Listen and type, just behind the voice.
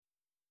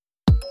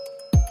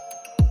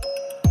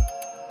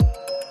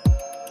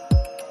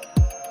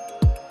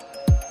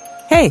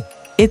Hey,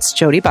 it's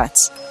Jodi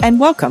Butts, and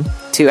welcome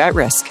to At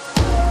Risk.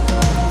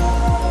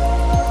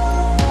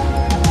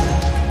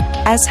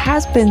 As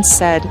has been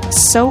said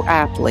so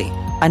aptly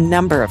a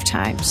number of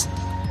times,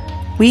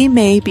 we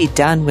may be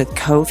done with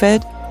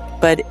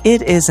COVID, but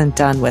it isn't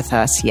done with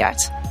us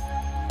yet.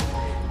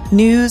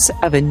 News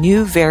of a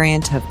new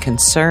variant of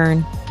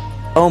concern,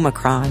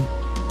 Omicron,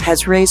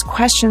 has raised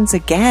questions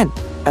again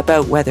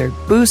about whether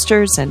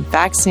boosters and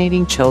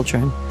vaccinating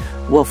children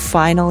will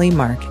finally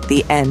mark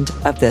the end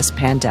of this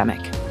pandemic.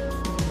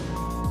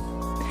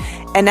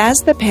 And as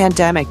the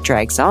pandemic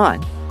drags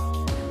on,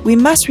 we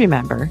must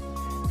remember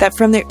that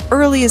from the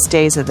earliest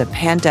days of the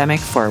pandemic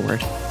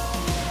forward,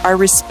 our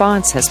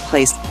response has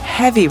placed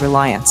heavy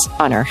reliance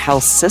on our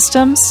health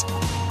systems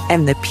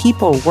and the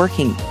people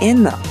working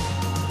in them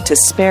to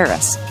spare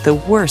us the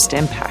worst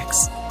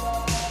impacts.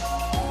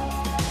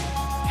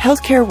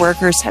 Healthcare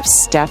workers have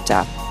stepped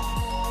up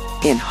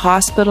in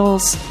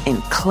hospitals,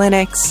 in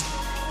clinics,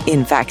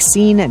 in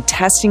vaccine and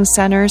testing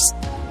centers,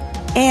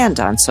 and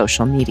on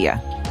social media.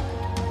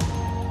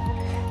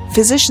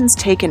 Physicians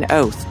take an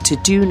oath to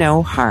do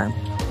no harm,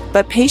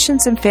 but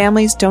patients and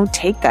families don't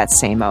take that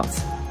same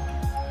oath.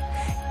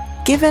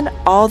 Given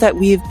all that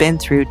we've been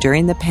through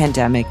during the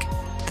pandemic,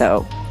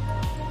 though,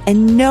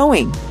 and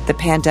knowing the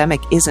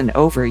pandemic isn't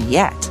over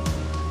yet,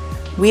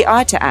 we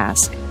ought to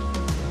ask,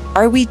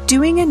 are we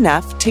doing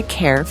enough to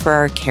care for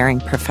our caring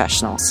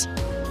professionals?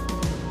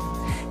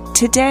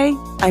 Today,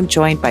 I'm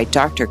joined by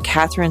Dr.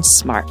 Katharine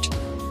Smart.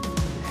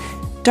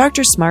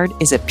 Dr. Smart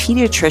is a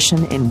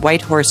pediatrician in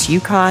Whitehorse,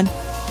 Yukon,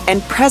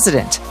 and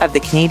president of the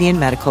Canadian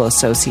Medical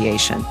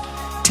Association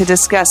to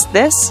discuss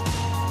this,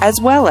 as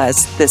well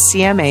as the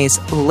CMA's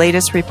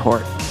latest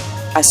report,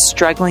 A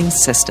Struggling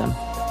System,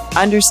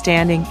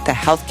 Understanding the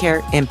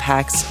Healthcare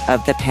Impacts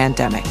of the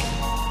Pandemic.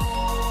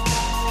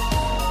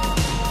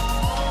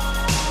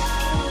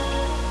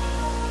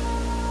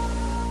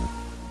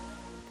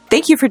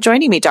 Thank you for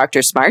joining me,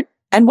 Dr. Smart,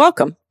 and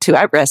welcome to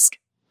At Risk.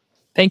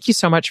 Thank you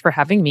so much for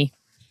having me.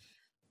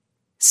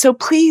 So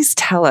please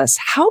tell us,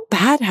 how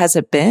bad has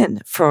it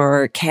been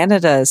for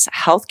Canada's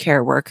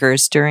healthcare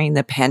workers during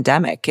the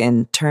pandemic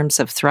in terms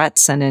of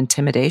threats and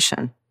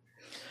intimidation?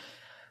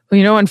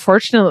 Well,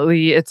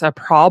 unfortunately, it's a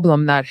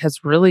problem that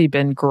has really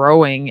been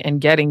growing and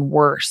getting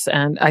worse.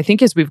 And I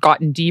think as we've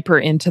gotten deeper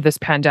into this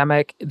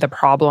pandemic, the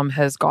problem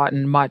has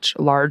gotten much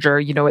larger.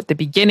 At the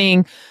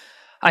beginning,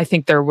 I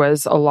think there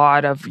was a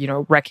lot of,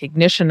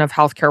 recognition of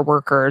healthcare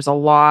workers, a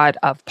lot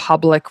of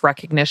public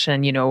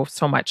recognition,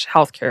 so much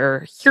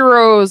healthcare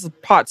heroes,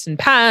 pots and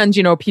pans,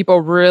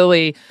 people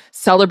really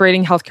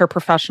celebrating healthcare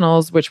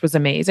professionals, which was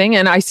amazing.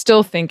 And I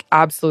still think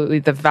absolutely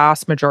the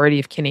vast majority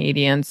of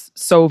Canadians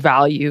so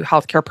value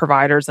healthcare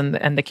providers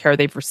and the care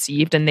they've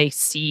received, and they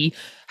see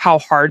how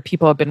hard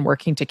people have been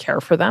working to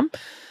care for them.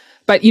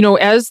 But,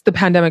 as the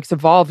pandemic's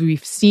evolved,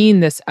 we've seen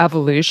this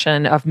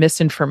evolution of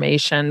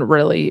misinformation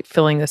really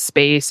filling the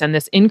space and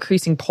this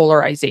increasing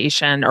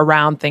polarization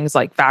around things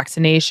like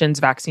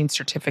vaccinations, vaccine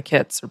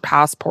certificates, or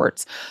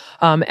passports.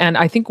 And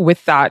I think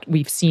with that,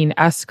 we've seen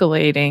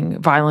escalating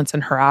violence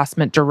and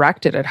harassment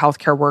directed at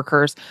healthcare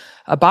workers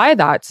by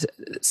that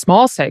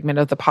small segment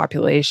of the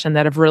population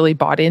that have really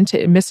bought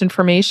into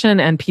misinformation,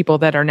 and people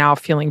that are now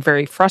feeling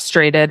very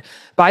frustrated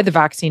by the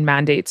vaccine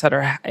mandates that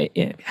are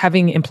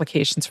having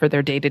implications for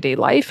their day-to-day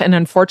life. And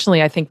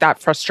unfortunately, I think that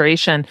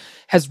frustration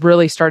has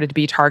really started to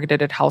be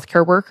targeted at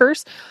healthcare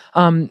workers.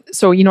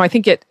 So I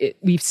think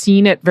we've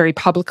seen it very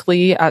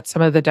publicly at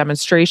some of the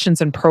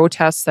demonstrations and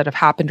protests that have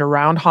happened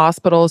around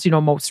hospitals.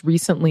 Most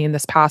recently in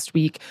this past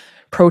week,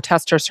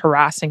 protesters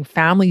harassing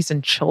families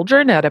and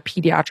children at a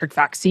pediatric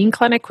vaccine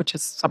clinic, which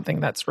is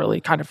something that's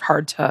really kind of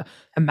hard to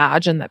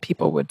imagine that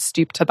people would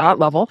stoop to that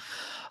level.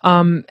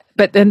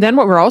 But then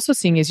what we're also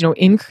seeing is,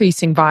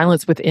 increasing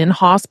violence within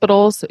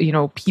hospitals,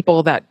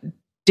 people that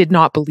did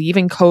not believe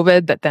in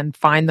COVID that then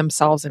find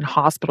themselves in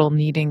hospital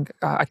needing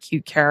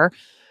acute care,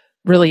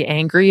 really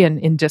angry and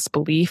in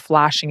disbelief,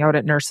 lashing out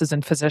at nurses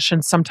and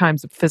physicians,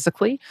 sometimes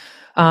physically.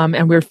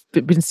 And we've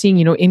been seeing,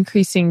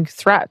 increasing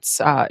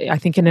threats, I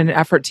think in an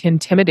effort to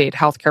intimidate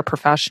healthcare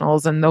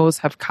professionals. And those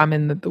have come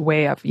in the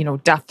way of,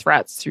 death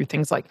threats through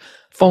things like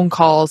phone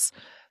calls,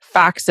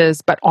 faxes,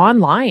 but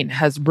online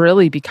has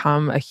really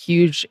become a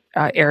huge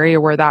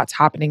area where that's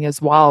happening as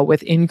well,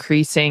 with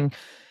increasing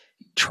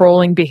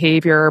trolling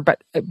behavior,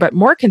 but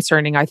more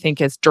concerning, I think,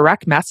 is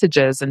direct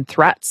messages and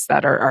threats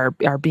that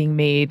are being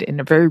made in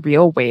a very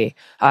real way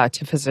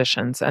to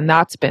physicians, and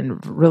that's been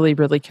really,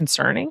 really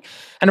concerning.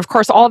 And of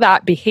course, all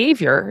that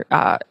behavior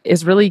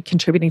is really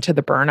contributing to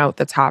the burnout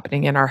that's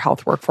happening in our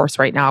health workforce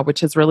right now,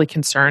 which is really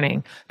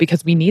concerning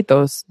because we need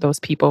those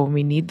people, and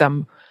we need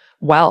them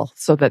well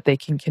so that they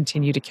can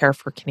continue to care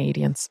for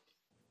Canadians.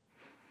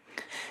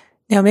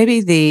 Now,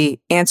 maybe the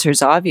answer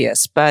is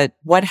obvious, but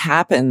what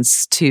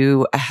happens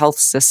to a health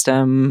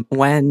system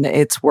when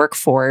its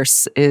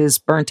workforce is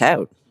burnt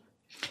out?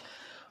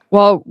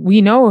 Well,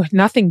 we know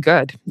nothing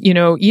good.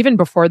 Even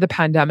before the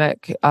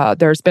pandemic,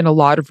 there's been a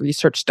lot of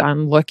research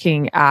done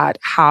looking at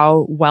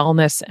how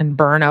wellness and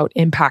burnout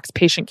impacts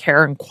patient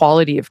care and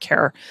quality of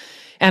care.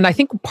 And I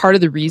think part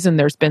of the reason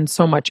there's been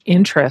so much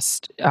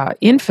interest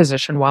in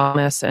physician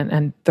wellness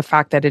and the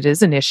fact that it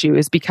is an issue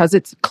is because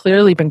it's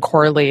clearly been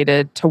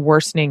correlated to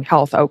worsening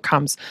health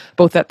outcomes,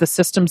 both at the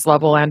systems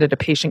level and at a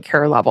patient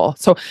care level.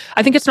 So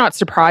I think it's not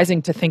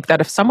surprising to think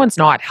that if someone's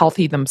not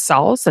healthy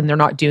themselves and they're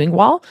not doing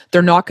well,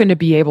 they're not going to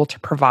be able to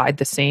provide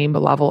the same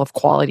level of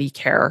quality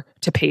care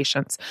to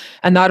patients.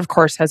 And that, of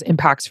course, has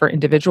impacts for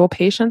individual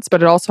patients,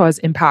 but it also has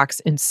impacts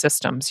in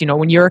systems.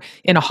 When you're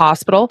in a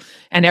hospital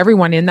and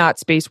everyone in that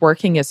space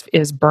working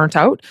is burnt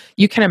out,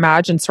 you can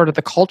imagine sort of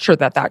the culture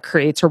that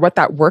creates or what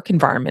that work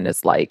environment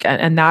is like.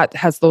 And that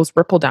has those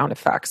ripple down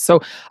effects.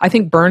 So I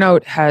think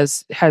burnout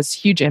has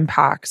huge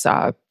impacts.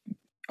 Of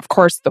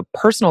course, the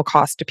personal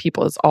cost to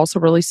people is also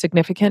really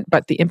significant,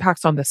 but the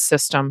impacts on the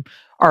system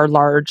are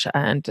large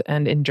and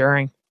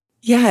enduring.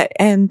 Yeah,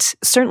 and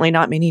certainly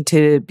not meaning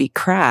to be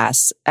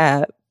crass,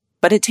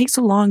 but it takes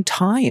a long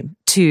time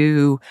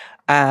to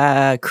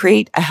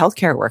create a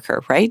healthcare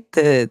worker, right?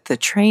 The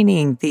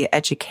training, the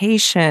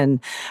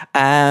education,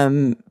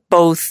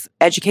 both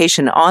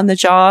education on the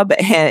job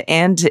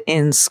and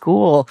in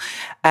school.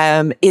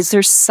 Is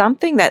there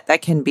something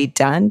that can be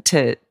done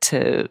to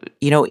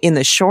in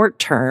the short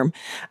term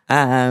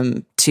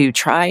to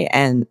try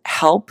and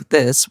help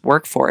this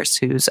workforce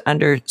who's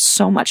under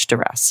so much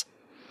duress?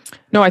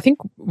 No, I think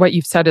what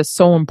you've said is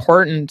so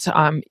important.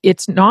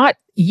 It's not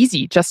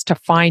easy just to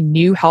find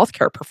new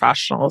healthcare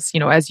professionals.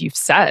 As you've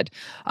said,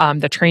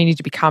 the training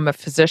to become a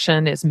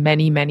physician is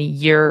many, many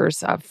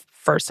years of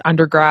first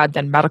undergrad,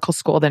 then medical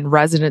school, then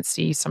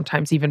residency,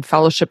 sometimes even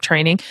fellowship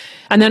training.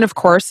 And then, of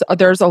course,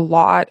 there's a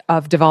lot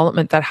of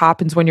development that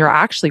happens when you're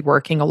actually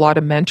working, a lot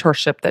of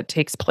mentorship that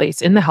takes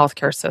place in the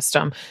healthcare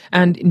system.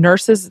 And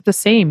nurses, the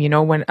same.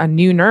 When a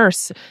new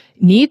nurse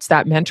needs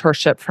that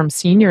mentorship from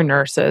senior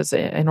nurses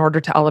in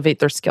order to elevate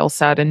their skill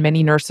set. And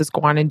many nurses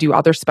go on and do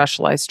other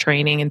specialized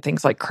training in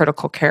things like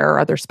critical care or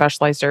other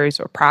specialized areas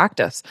of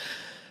practice.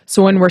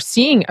 So when we're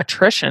seeing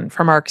attrition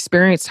from our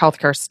experienced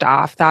healthcare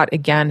staff, that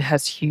again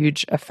has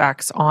huge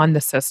effects on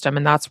the system.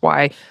 And that's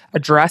why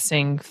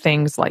addressing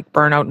things like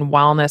burnout and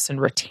wellness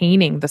and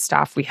retaining the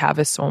staff we have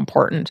is so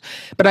important.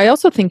 But I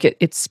also think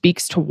it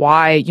speaks to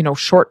why,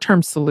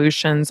 short-term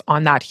solutions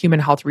on that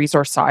human health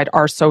resource side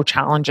are so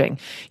challenging.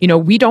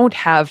 We don't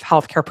have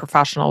healthcare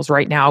professionals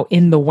right now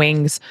in the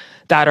wings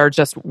that are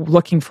just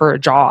looking for a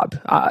job.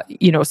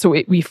 So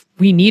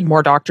we need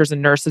more doctors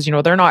and nurses.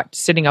 They're not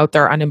sitting out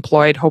there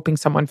unemployed hoping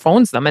someone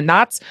phones them. And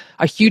that's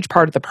a huge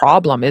part of the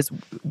problem is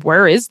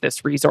where is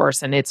this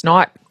resource? And it's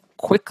not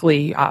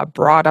quickly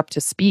brought up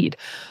to speed.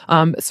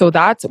 So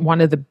that's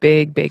one of the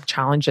big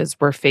challenges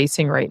we're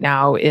facing right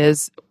now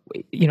is,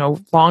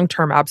 long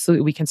term,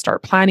 absolutely, we can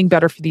start planning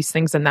better for these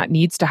things and that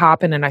needs to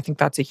happen. And I think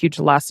that's a huge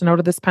lesson out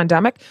of this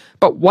pandemic.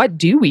 But what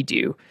do we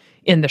do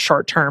in the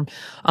short term?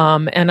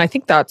 And I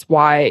think that's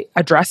why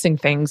addressing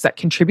things that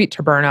contribute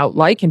to burnout,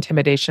 like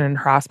intimidation and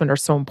harassment, are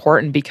so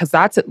important, because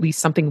that's at least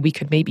something we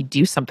could maybe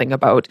do something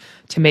about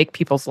to make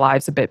people's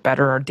lives a bit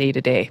better day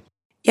to day.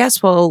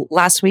 Yes, well,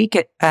 last week,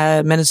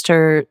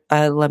 Minister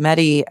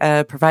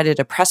Lametti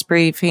provided a press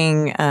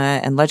briefing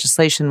and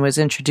legislation was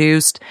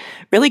introduced,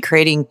 really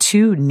creating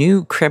two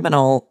new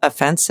criminal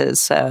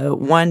offenses,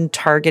 one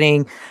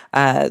targeting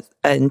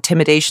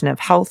intimidation of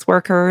health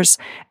workers,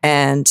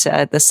 and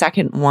the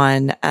second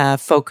one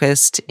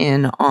focused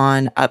in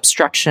on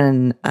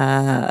obstruction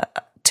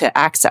to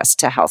access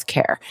to health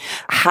care.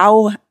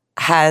 How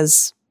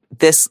has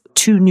this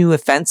two new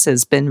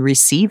offenses been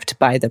received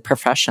by the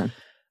profession?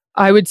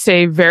 I would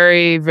say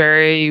very,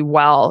 very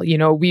well.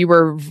 We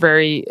were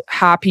very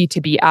happy to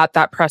be at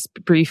that press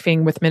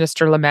briefing with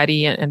Minister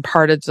Lametti and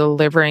part of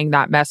delivering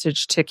that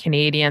message to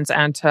Canadians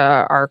and to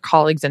our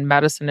colleagues in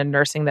medicine and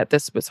nursing that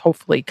this was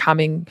hopefully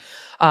coming.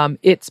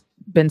 It's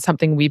been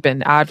something we've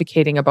been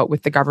advocating about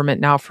with the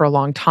government now for a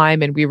long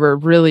time, and we were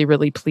really,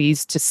 really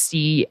pleased to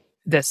see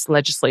this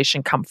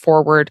legislation come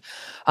forward.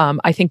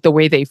 I think the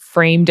way they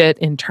framed it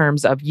in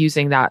terms of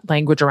using that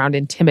language around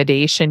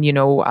intimidation,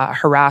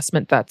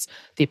 harassment, that's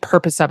the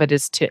purpose of it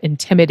is to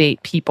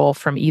intimidate people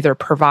from either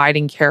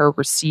providing care,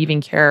 receiving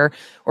care,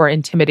 or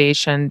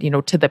intimidation,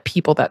 to the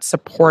people that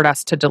support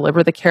us to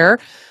deliver the care.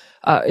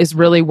 Is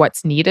really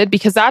what's needed,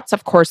 because that's,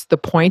 of course, the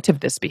point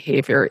of this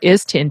behavior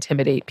is to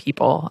intimidate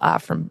people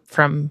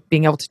from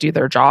being able to do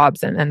their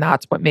jobs, and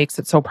that's what makes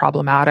it so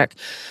problematic.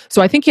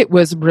 So I think it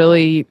was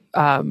really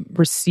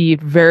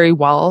received very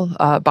well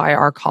by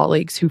our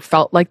colleagues who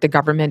felt like the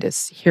government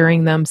is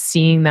hearing them,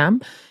 seeing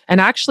them, and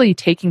actually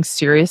taking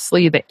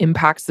seriously the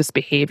impacts this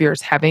behavior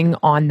is having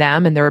on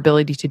them and their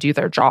ability to do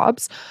their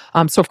jobs.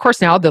 So of course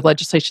now the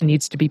legislation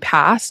needs to be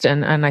passed,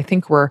 and I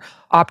think we're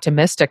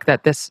optimistic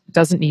that this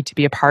doesn't need to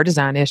be a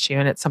partisan issue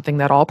and it's something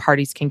that all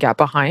parties can get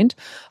behind.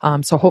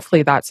 So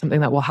hopefully that's something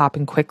that will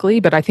happen quickly,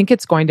 but I think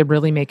it's going to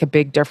really make a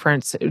big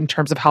difference in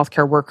terms of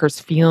healthcare workers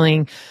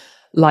feeling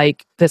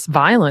like this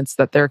violence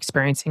that they're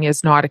experiencing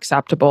is not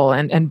acceptable,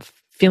 and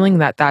feeling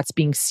that that's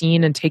being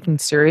seen and taken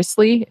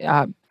seriously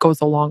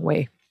goes a long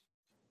way.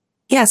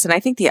 Yes, and I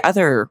think the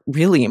other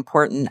really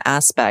important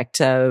aspect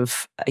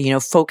of,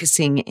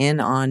 focusing in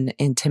on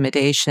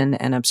intimidation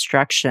and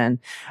obstruction,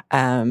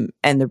 and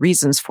the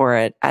reasons for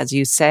it, as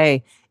you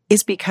say,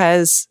 is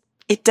because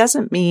it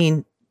doesn't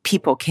mean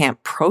people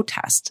can't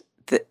protest.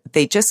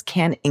 They just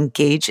can't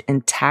engage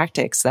in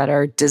tactics that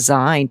are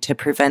designed to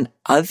prevent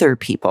other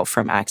people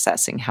from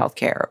accessing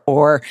healthcare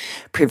or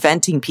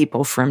preventing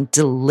people from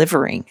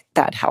delivering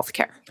that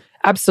healthcare.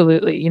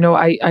 Absolutely.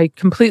 I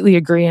completely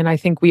agree. And I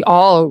think we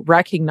all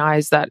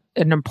recognize that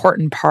an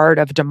important part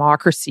of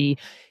democracy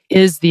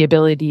is the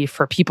ability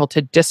for people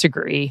to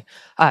disagree,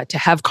 to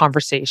have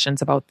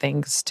conversations about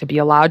things, to be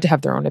allowed to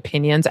have their own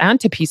opinions, and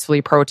to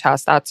peacefully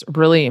protest. That's a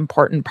really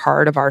important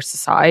part of our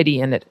society,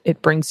 and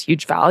it brings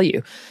huge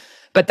value.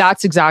 But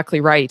that's exactly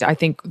right. I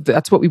think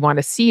that's what we want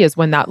to see is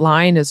when that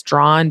line is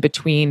drawn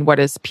between what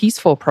is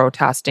peaceful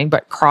protesting,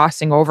 but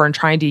crossing over and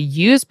trying to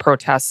use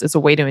protests as a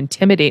way to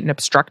intimidate and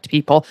obstruct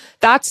people.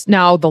 That's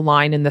now the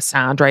line in the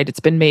sand, right? It's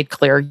been made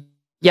clear.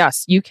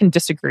 Yes, you can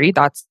disagree.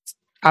 That's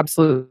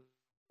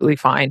absolutely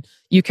fine.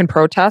 You can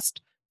protest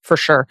for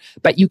sure,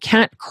 but you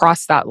can't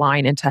cross that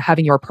line into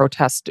having your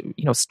protest,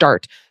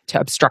 start to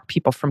obstruct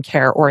people from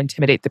care or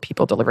intimidate the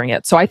people delivering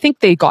it. So I think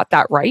they got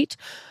that right.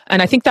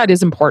 And I think that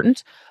is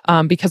important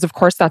because, of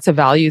course, that's a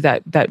value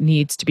that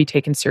needs to be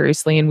taken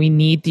seriously. And we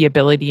need the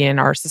ability in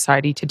our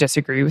society to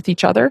disagree with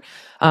each other.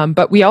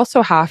 But we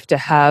also have to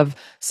have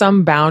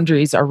some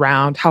boundaries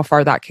around how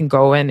far that can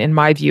go. And in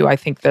my view, I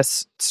think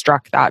this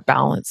struck that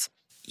balance.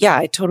 Yeah,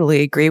 I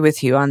totally agree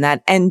with you on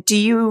that. And do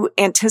you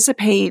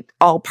anticipate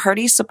all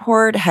party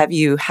support? Have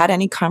you had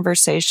any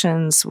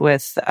conversations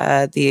with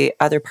the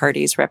other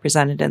parties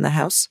represented in the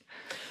House?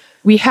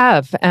 We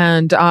have.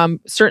 And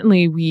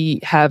certainly we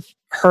have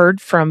heard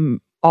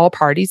from all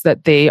parties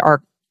that they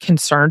are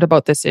concerned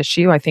about this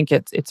issue. I think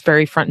it's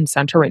very front and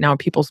center right now in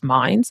people's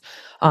minds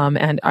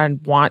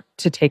and want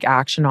to take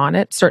action on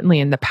it. Certainly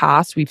in the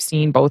past, we've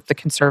seen both the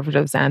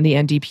Conservatives and the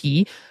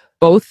NDP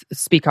both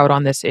speak out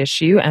on this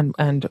issue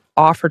and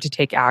offer to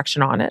take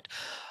action on it.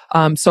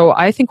 So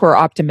I think we're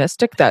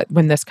optimistic that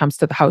when this comes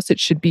to the House,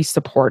 it should be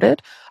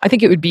supported. I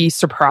think it would be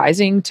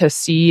surprising to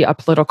see a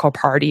political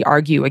party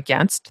argue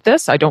against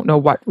this. I don't know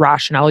what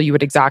rationale you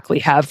would exactly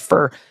have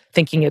for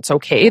thinking it's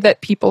okay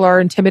that people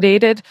are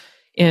intimidated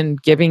in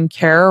giving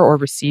care or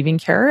receiving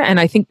care. And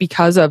I think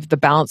because of the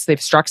balance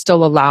they've struck,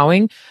 still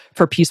allowing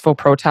for peaceful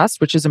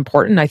protest, which is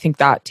important, I think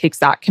that takes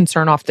that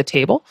concern off the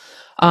table.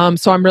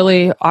 So I'm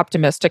really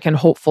optimistic and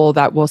hopeful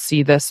that we'll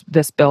see this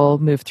bill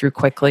move through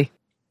quickly.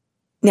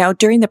 Now,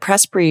 during the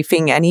press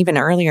briefing and even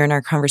earlier in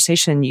our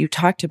conversation, you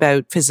talked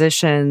about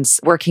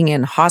physicians working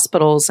in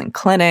hospitals and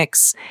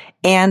clinics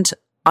and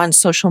on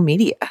social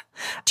media.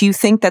 Do you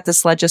think that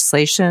this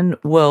legislation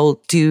will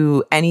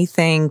do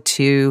anything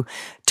to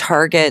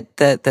target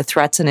the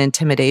threats and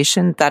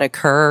intimidation that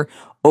occur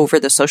over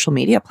the social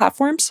media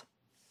platforms?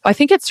 I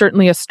think it's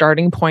certainly a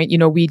starting point.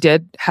 We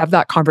did have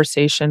that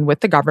conversation with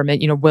the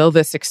government. Will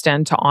this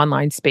extend to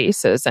online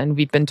spaces? And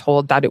we've been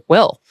told that it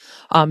will.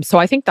 So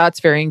I think that's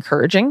very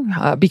encouraging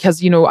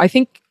because, I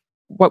think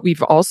what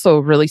we've also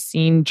really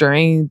seen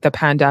during the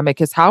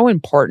pandemic is how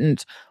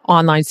important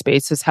online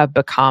spaces have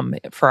become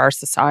for our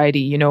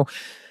society.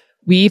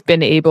 We've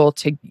been able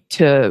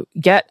to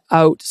get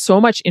out so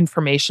much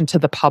information to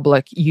the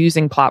public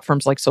using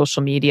platforms like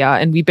social media,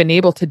 and we've been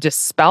able to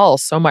dispel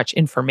so much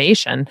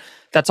information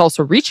that's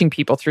also reaching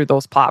people through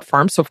those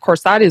platforms. So, of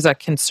course, that is a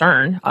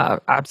concern,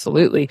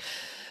 absolutely.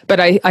 But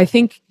I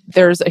think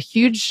there's a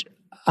huge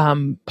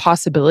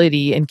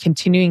possibility in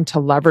continuing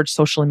to leverage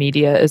social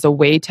media as a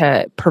way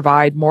to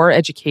provide more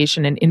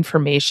education and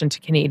information to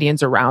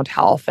Canadians around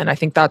health, and I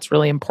think that's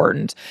really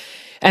important.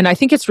 And I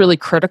think it's really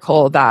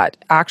critical that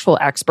actual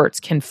experts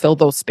can fill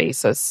those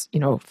spaces,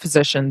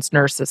 physicians,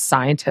 nurses,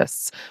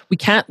 scientists. We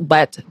can't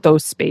let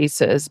those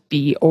spaces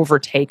be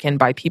overtaken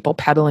by people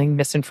peddling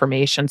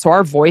misinformation. So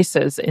our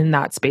voices in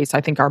that space, I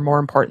think, are more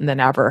important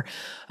than ever.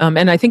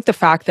 And I think the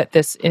fact that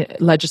this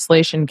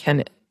legislation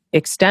can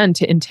extend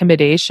to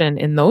intimidation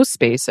in those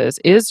spaces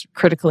is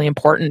critically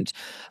important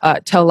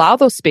to allow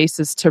those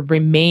spaces to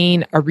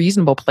remain a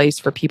reasonable place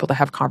for people to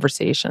have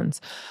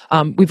conversations.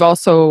 We've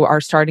also are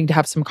starting to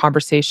have some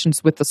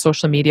conversations with the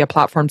social media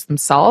platforms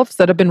themselves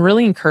that have been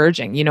really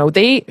encouraging.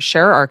 They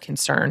share our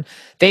concern.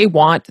 They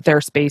want their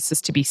spaces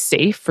to be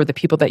safe for the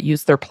people that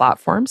use their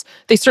platforms.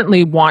 They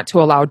certainly want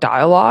to allow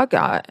dialogue,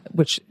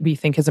 which we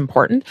think is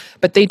important,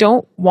 but they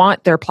don't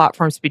want their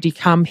platforms to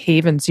become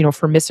havens,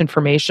 for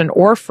misinformation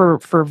or for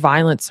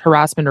violence,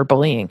 harassment, or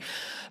bullying.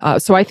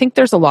 So I think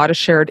there's a lot of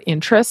shared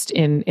interest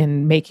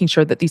in making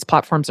sure that these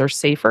platforms are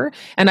safer.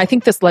 And I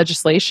think this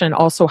legislation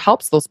also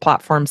helps those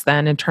platforms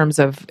then in terms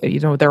of,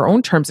 their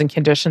own terms and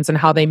conditions and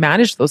how they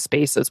manage those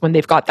spaces when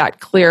they've got that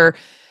clear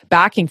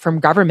backing from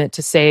government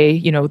to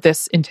say,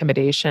 this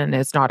intimidation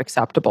is not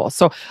acceptable.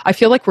 So I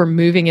feel like we're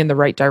moving in the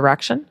right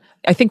direction.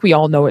 I think we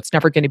all know it's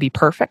never going to be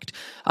perfect,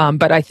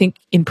 but I think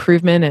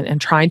improvement and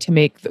trying to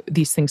make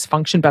these things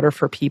function better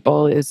for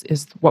people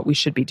is what we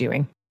should be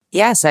doing.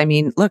 Yes, I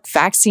mean, look,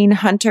 vaccine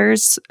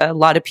hunters, a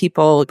lot of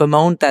people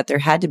bemoaned that there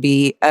had to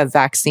be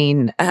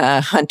vaccine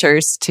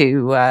hunters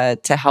to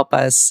help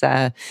us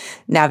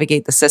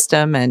navigate the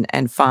system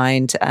and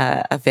find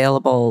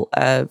available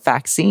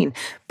vaccine.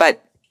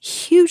 But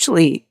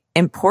hugely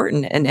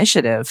important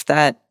initiative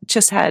that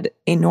just had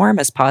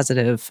enormous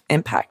positive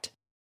impact.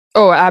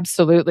 Oh,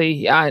 absolutely.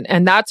 Yeah.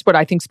 And that's what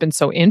I think's been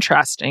so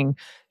interesting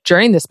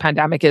during this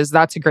pandemic is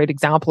that's a great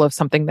example of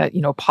something that,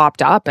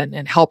 popped up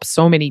and helped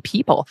so many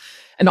people.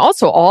 And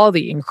also all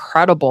the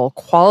incredible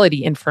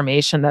quality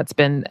information that's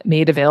been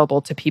made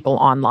available to people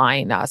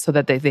online so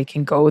that they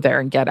can go there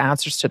and get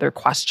answers to their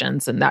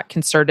questions. And that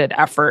concerted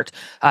effort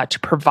to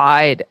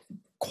provide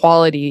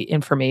quality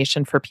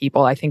information for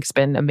people, I think has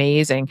been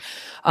amazing.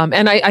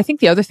 And I think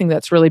the other thing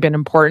that's really been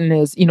important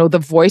is, the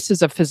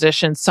voices of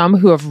physicians, some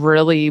who have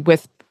really,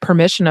 with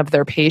permission of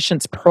their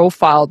patients,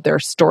 profiled their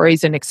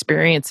stories and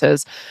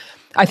experiences,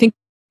 I think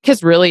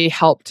has really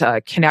helped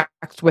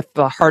connect with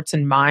the hearts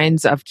and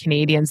minds of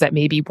Canadians that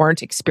maybe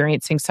weren't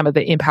experiencing some of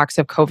the impacts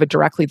of COVID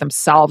directly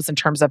themselves in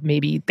terms of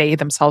maybe they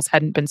themselves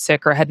hadn't been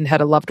sick or hadn't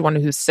had a loved one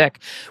who's sick.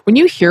 When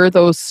you hear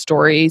those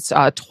stories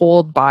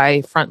told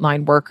by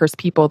frontline workers,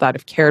 people that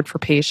have cared for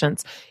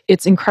patients,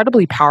 it's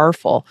incredibly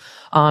powerful.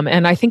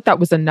 And I think that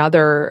was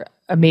another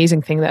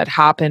amazing thing that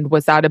happened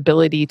was that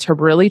ability to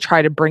really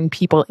try to bring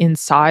people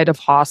inside of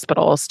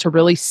hospitals to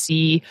really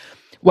see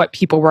what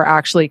people were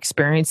actually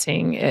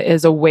experiencing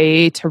is a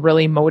way to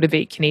really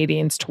motivate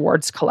Canadians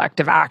towards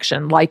collective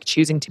action, like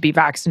choosing to be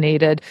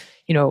vaccinated,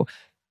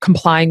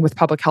 complying with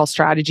public health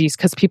strategies,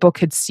 because people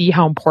could see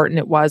how important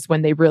it was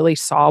when they really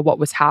saw what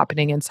was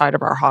happening inside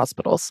of our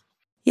hospitals.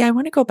 Yeah, I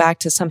want to go back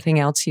to something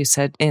else you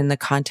said in the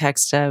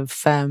context of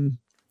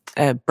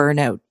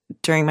burnout.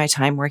 During my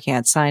time working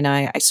at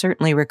Sinai, I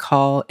certainly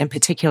recall in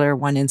particular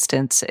one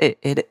instance,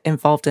 it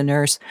involved a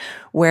nurse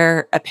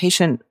where a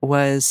patient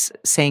was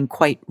saying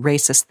quite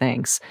racist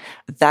things.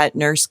 That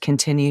nurse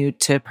continued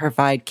to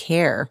provide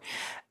care,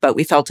 but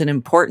we felt it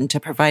important to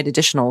provide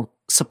additional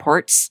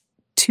supports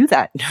to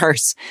that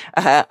nurse,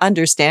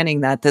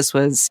 understanding that this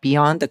was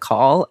beyond the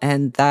call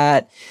and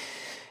that,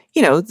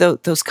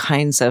 those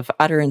kinds of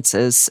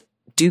utterances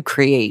do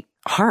create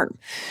harm.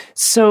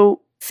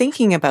 So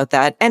thinking about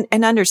that and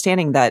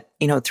understanding that,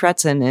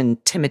 threats and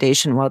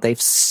intimidation, while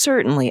they've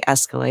certainly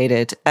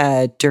escalated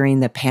during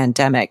the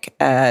pandemic,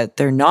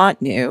 they're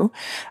not new.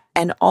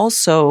 And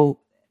also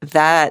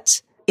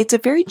that it's a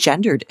very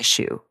gendered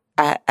issue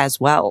as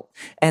well.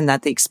 And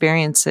that the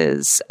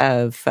experiences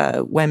of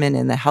women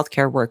in the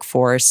healthcare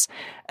workforce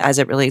as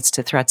it relates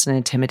to threats and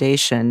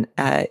intimidation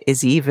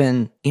is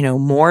even,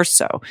 more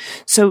so.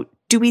 So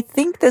do we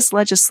think this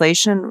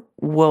legislation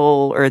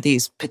or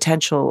these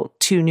potential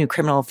 2 new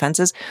criminal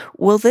offenses,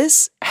 will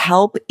this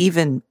help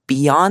even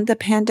beyond the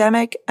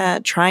pandemic,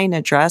 try and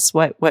address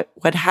what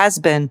has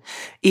been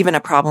even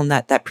a problem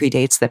that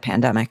predates the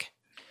pandemic?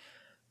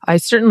 I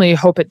certainly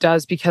hope it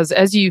does, because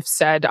as you've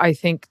said, I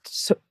think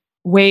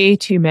way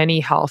too many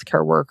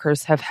healthcare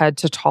workers have had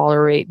to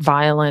tolerate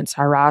violence,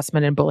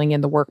 harassment, and bullying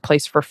in the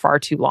workplace for far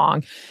too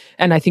long.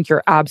 And I think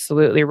you're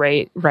absolutely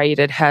right.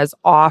 It has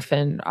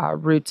often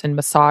roots in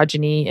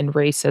misogyny and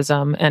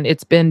racism, and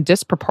it's been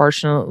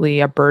disproportionately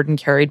a burden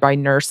carried by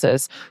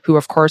nurses who,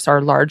 of course,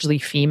 are largely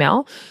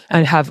female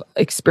and have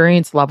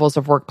experienced levels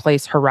of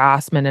workplace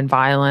harassment and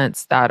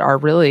violence that are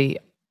really,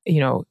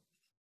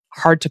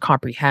 hard to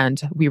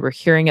comprehend. We were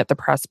hearing at the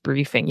press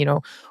briefing,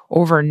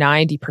 over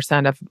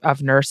 90%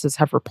 of nurses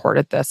have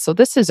reported this. So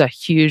this is a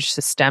huge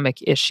systemic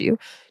issue.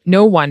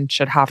 No one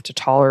should have to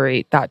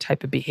tolerate that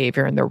type of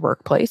behavior in their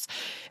workplace.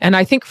 And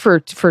I think for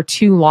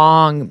too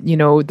long,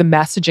 the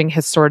messaging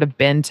has sort of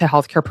been to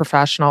healthcare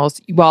professionals,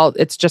 well,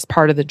 it's just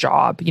part of the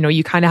job.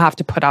 You kind of have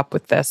to put up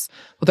with this.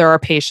 Well, there are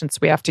patients,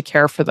 we have to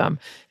care for them.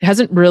 It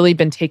hasn't really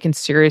been taken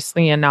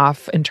seriously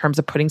enough in terms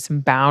of putting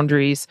some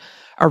boundaries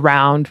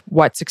around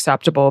what's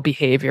acceptable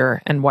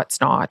behavior and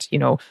what's not.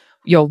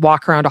 You'll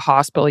walk around a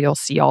hospital, you'll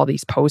see all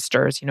these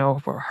posters,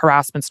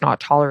 harassment's not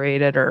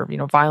tolerated or,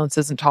 violence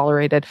isn't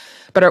tolerated.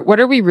 But what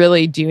are we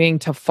really doing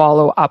to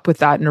follow up with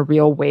that in a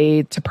real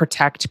way to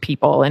protect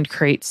people and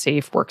create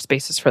safe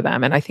workspaces for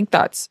them? And I think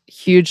that's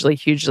hugely,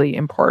 hugely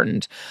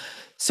important.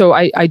 So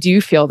I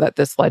do feel that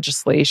this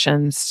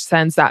legislation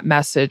sends that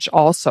message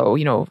also,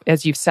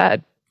 as you've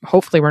said,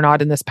 hopefully we're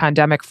not in this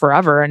pandemic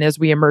forever. And as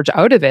we emerge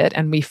out of it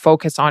and we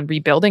focus on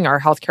rebuilding our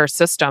healthcare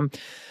system,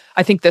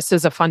 I think this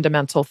is a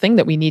fundamental thing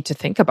that we need to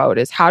think about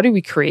is how do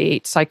we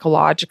create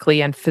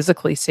psychologically and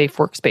physically safe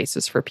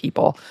workspaces for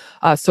people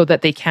so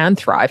that they can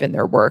thrive in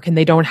their work and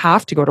they don't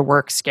have to go to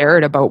work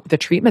scared about the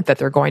treatment that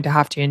they're going to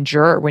have to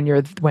endure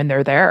when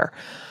they're there.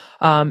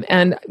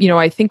 And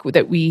I think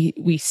that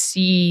we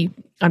see,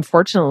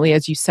 unfortunately,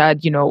 as you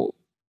said,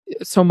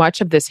 so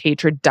much of this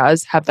hatred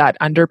does have that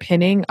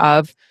underpinning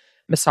of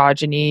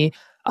misogyny,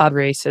 of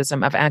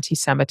racism, of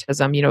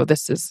anti-Semitism.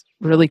 This is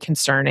really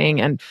concerning.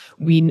 And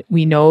we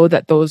know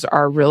that those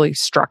are really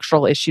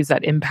structural issues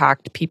that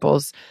impact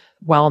people's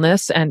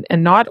wellness and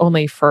not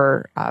only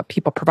for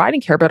people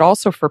providing care, but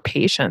also for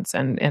patients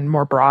and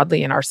more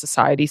broadly in our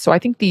society. So I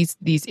think these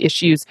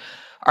issues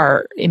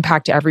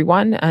impact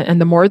everyone. And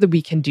the more that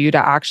we can do to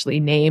actually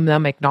name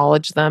them,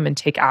 acknowledge them, and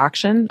take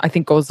action, I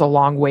think goes a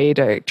long way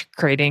to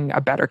creating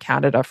a better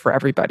Canada for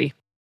everybody.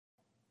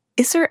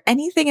 Is there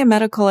anything in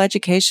medical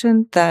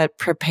education that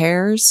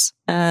prepares,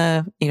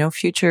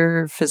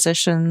 future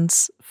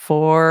physicians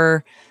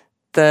for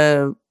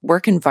the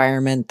work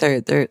environment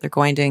they're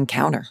going to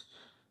encounter?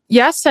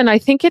 Yes, and I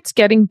think it's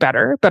getting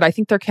better, but I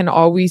think there can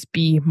always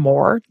be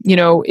more.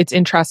 It's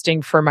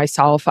interesting for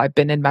myself. I've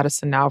been in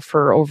medicine now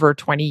for over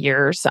 20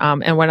 years.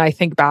 And when I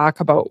think back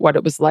about what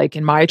it was like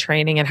in my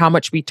training and how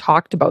much we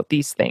talked about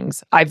these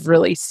things, I've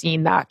really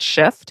seen that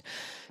shift.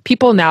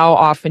 People now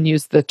often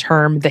use the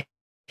term the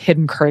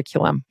hidden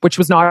curriculum, which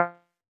was not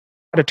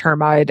a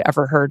term I'd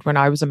ever heard when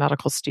I was a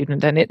medical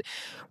student. And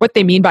what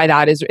they mean by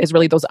that is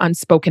really those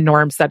unspoken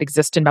norms that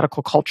exist in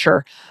medical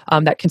culture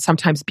that can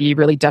sometimes be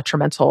really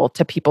detrimental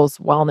to people's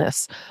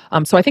wellness.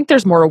 So I think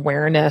there's more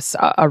awareness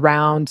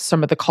around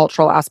some of the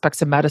cultural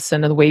aspects of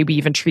medicine and the way we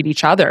even treat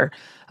each other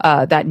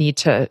that need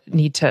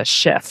to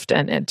shift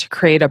and to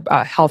create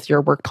a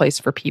healthier workplace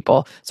for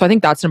people. So I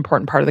think that's an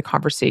important part of the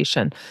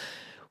conversation.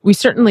 We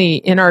certainly,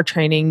 in our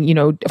training,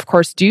 of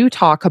course, do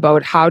talk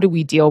about how do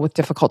we deal with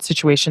difficult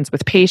situations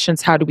with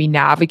patients? How do we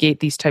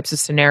navigate these types of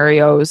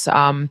scenarios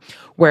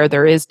where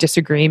there is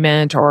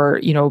disagreement or,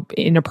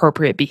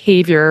 inappropriate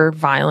behavior,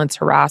 violence,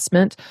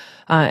 harassment?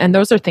 And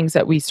those are things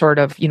that we sort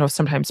of,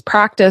 sometimes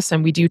practice,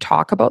 and we do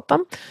talk about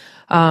them.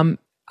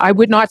 I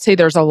would not say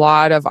there's a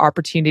lot of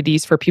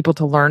opportunities for people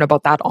to learn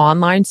about that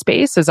online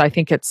space, as I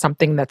think it's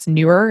something that's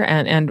newer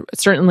and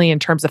certainly in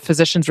terms of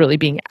physicians really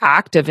being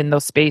active in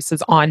those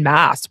spaces en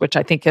masse, which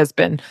I think has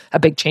been a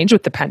big change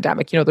with the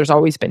pandemic. There's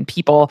always been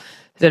people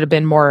that have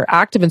been more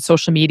active in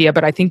social media,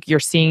 but I think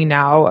you're seeing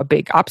now a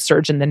big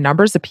upsurge in the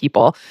numbers of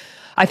people.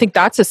 I think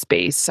that's a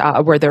space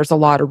where there's a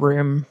lot of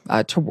room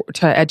to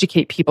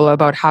educate people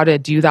about how to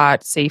do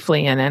that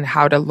safely and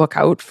how to look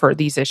out for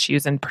these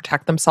issues and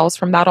protect themselves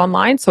from that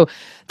online. So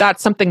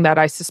that's something that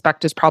I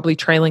suspect is probably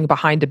trailing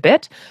behind a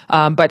bit,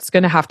 but it's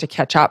going to have to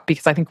catch up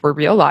because I think we're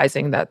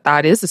realizing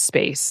that is a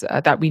space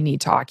that we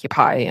need to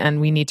occupy and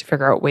we need to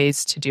figure out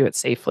ways to do it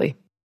safely.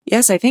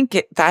 Yes, I think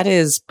that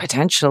is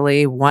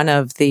potentially one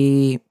of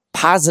the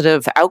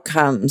positive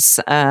outcomes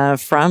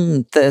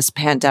from this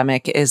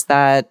pandemic is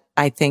that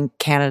I think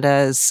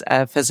Canada's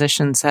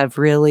physicians have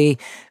really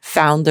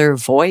found their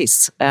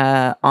voice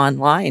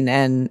online,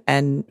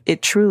 and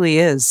it truly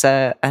is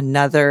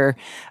another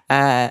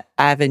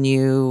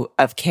avenue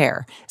of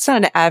care. It's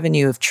not an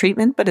avenue of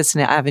treatment, but it's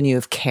an avenue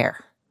of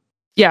care.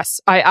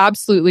 Yes, I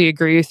absolutely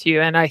agree with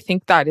you. And I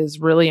think that is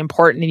really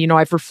important. And,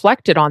 I've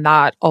reflected on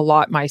that a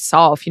lot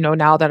myself,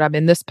 now that I'm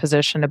in this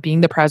position of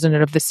being the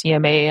president of the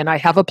CMA and I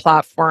have a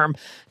platform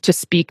to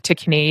speak to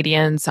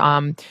Canadians,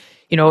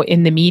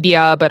 in the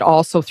media, but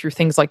also through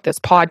things like this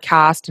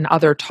podcast and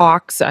other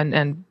talks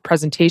and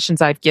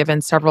presentations I've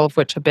given, several of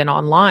which have been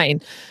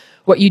online.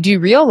 What you do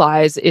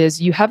realize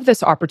is you have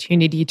this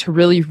opportunity to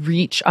really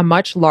reach a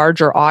much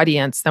larger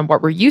audience than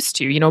what we're used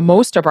to.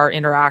 Most of our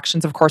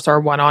interactions, of course,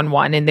 are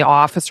one-on-one in the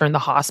office or in the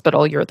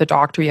hospital. You're the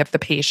doctor, you have the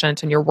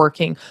patient, and you're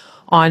working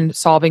on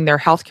solving their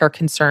healthcare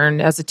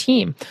concern as a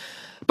team.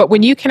 But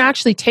when you can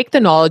actually take the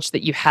knowledge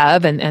that you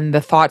have and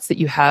the thoughts that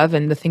you have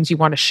and the things you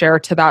want to share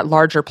to that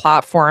larger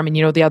platform. And,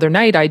 the other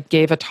night I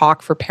gave a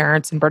talk for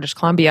parents in British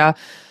Columbia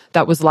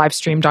that was live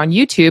streamed on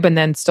YouTube and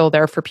then still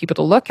there for people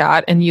to look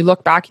at. And you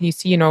look back and you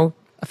see, a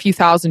few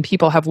thousand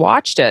people have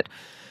watched it.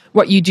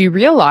 What you do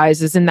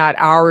realize is in that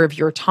hour of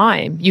your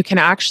time, you can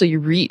actually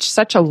reach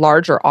such a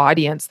larger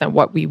audience than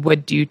what we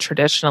would do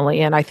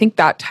traditionally. And I think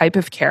that type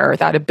of care,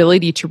 that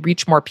ability to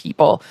reach more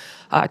people,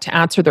 to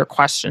answer their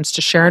questions,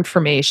 to share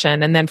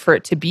information, and then for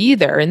it to be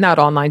there in that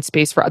online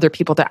space for other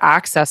people to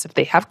access if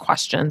they have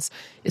questions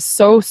is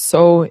so,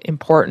 so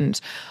important.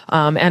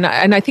 And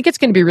I think it's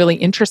going to be really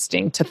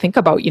interesting to think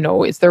about,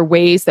 is there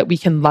ways that we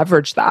can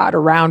leverage that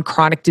around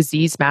chronic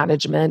disease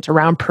management,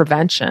 around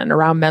prevention,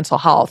 around mental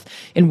health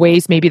in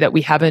ways maybe that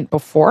we haven't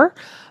before,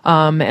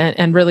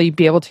 and really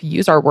be able to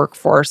use our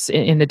workforce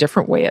in a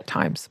different way at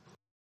times.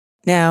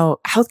 Now,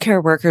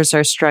 healthcare workers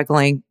are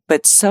struggling,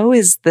 but so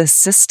is the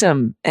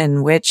system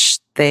in which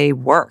they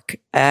work.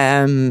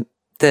 The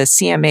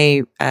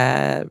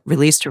CMA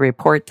released a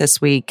report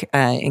this week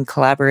in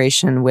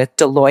collaboration with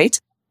Deloitte.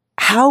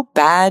 How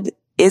bad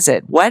is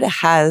it? What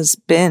has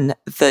been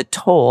the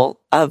toll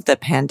of the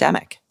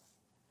pandemic?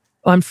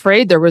 I'm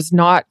afraid there was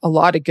not a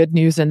lot of good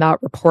news in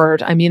that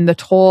report. I mean, the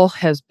toll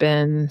has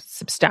been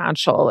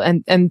substantial.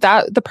 And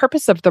that the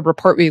purpose of the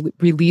report we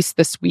released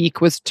this week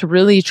was to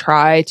really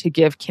try to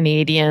give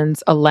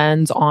Canadians a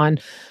lens on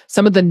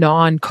some of the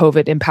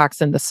non-COVID impacts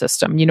in the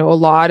system. A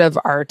lot of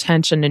our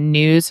attention and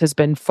news has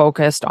been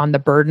focused on the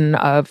burden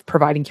of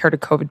providing care to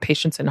COVID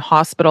patients in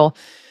hospital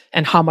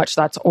and how much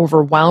that's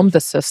overwhelmed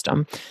the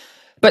system.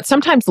 But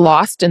sometimes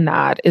lost in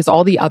that is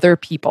all the other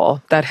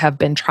people that have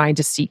been trying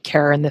to seek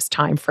care in this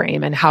time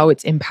frame and how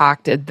it's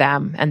impacted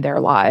them and their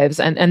lives.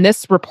 And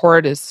this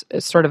report is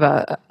sort of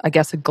a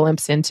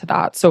glimpse into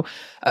that. So,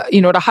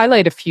 to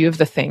highlight a few of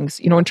the things,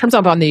 in terms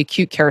of on the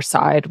acute care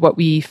side, what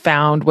we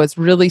found was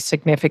really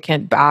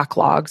significant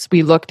backlogs.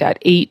 We looked at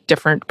 8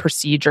 different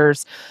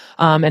procedures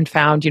and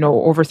found,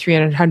 over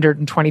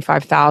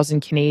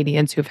 325,000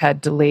 Canadians who've had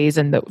delays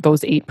in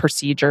those 8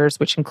 procedures,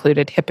 which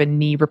included hip and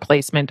knee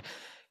replacement,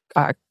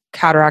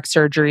 cataract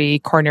surgery,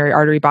 coronary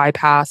artery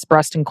bypass,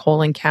 breast and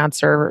colon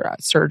cancer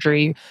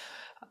surgery,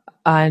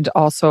 and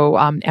also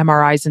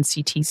MRIs and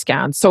CT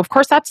scans. So, of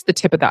course, that's the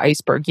tip of the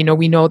iceberg.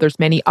 We know there's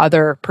many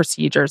other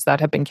procedures that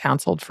have been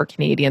canceled for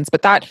Canadians,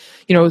 but that,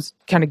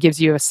 kind of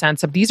gives you a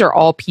sense of these are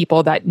all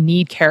people that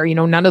need care.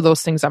 None of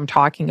those things I'm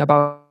talking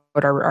about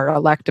are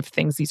elective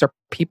things. These are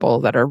people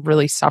that are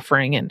really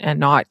suffering and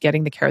not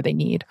getting the care they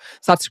need.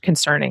 So that's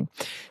concerning.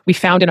 We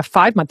found in a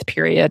 5-month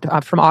period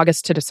from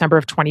August to December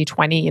of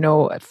 2020,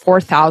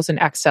 4,000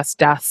 excess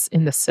deaths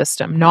in the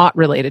system, not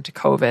related to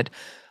COVID,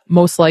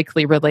 most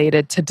likely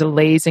related to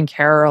delays in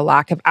care or a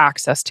lack of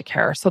access to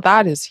care. So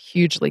that is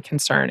hugely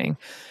concerning.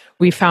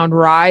 We found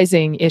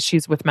rising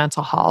issues with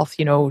mental health,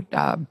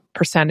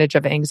 percentage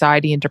of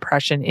anxiety and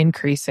depression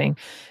increasing.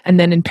 And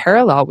then in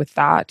parallel with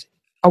that,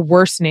 a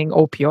worsening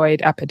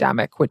opioid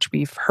epidemic, which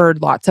we've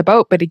heard lots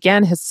about, but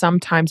again, has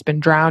sometimes been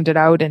drowned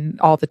out in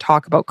all the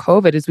talk about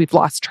COVID as we've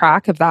lost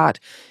track of that.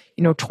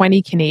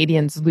 20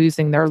 Canadians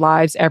losing their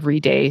lives every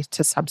day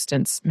to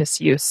substance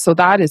misuse. So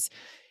that is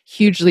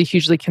hugely,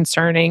 hugely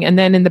concerning. And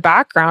then in the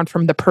background,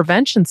 from the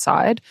prevention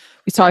side,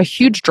 we saw a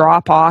huge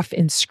drop off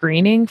in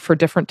screening for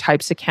different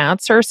types of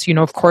cancer. So,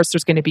 of course,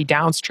 there's going to be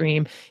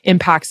downstream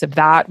impacts of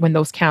that when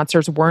those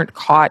cancers weren't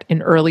caught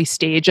in early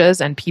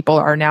stages and people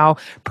are now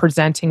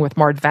presenting with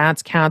more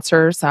advanced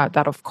cancers.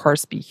 That'll, of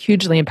course, be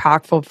hugely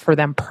impactful for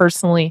them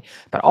personally,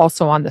 but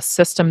also on the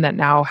system that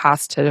now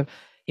has to,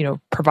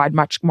 provide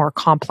much more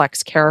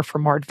complex care for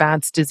more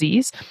advanced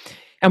disease.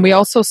 And we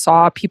also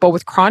saw people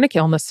with chronic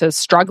illnesses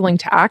struggling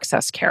to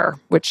access care,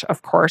 which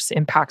of course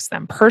impacts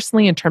them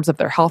personally in terms of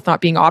their health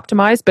not being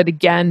optimized, but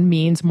again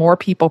means more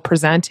people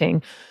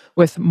presenting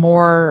with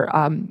more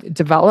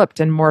developed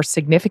and more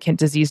significant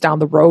disease down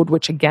the road,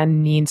 which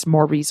again needs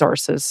more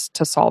resources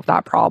to solve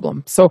that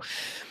problem. So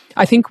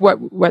I think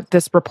what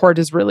this report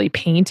has really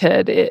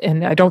painted,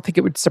 and I don't think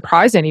it would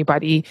surprise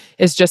anybody,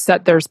 is just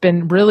that there's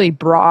been really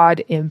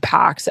broad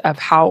impacts of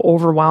how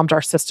overwhelmed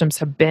our systems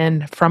have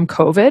been from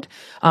COVID.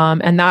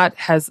 And that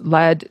has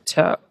led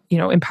to,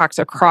 impacts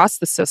across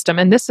the system.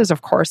 And this is,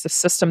 of course, a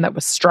system that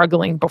was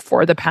struggling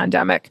before the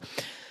pandemic.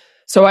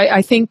 So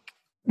I think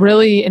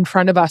really in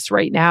front of us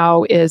right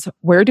now is,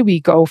 where do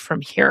we go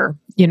from here?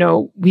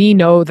 We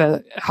know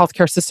the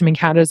healthcare system in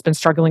Canada has been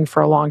struggling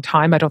for a long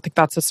time. I don't think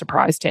that's a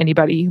surprise to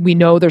anybody. We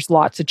know there's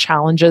lots of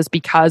challenges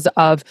because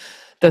of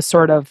the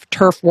sort of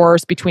turf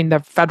wars between the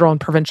federal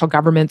and provincial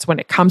governments when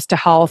it comes to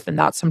health, and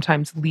that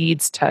sometimes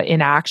leads to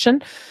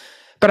inaction.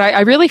 But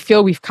I really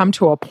feel we've come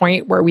to a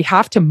point where we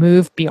have to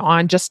move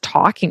beyond just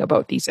talking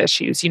about these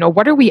issues.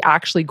 What are we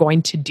actually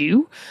going to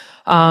do?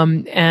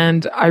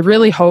 And I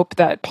really hope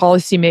that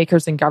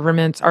policymakers and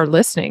governments are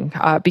listening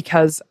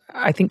because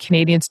I think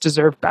Canadians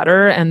deserve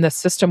better. And the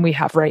system we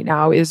have right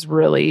now is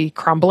really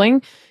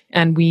crumbling.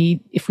 And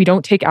if we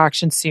don't take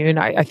action soon,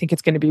 I think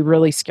it's going to be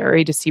really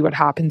scary to see what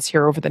happens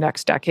here over the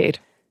next decade.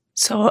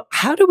 So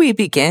how do we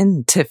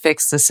begin to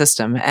fix the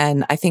system?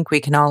 And I think we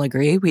can all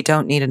agree we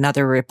don't need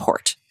another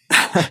report.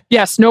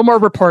 Yes, no more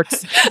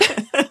reports.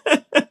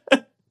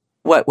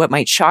 What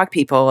might shock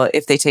people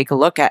if they take a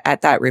look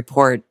at that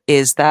report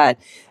is that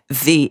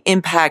the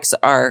impacts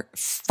are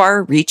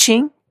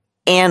far-reaching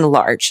and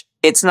large.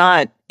 It's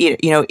not,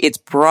 it's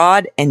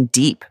broad and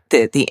deep,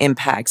 the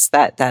impacts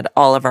that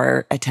all of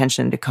our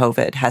attention to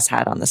COVID has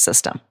had on the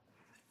system.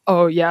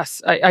 Oh,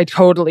 yes, I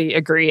totally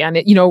agree. And,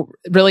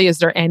 really, is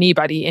there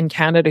anybody in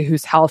Canada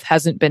whose health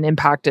hasn't been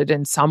impacted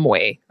in some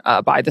way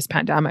by this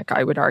pandemic?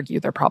 I would argue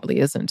there probably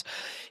isn't.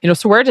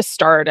 So where to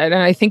start? And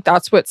I think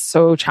that's what's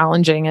so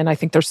challenging. And I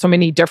think there's so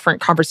many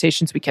different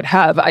conversations we could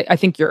have. I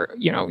think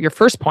your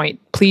first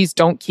point, please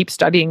don't keep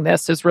studying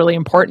this, is really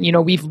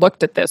important. We've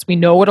looked at this. We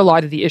know what a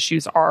lot of the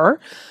issues are.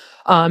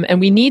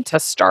 And we need to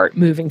start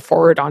moving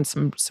forward on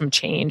some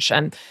change.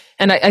 And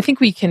I think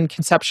we can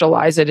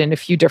conceptualize it in a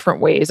few different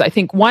ways. I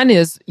think one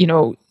is,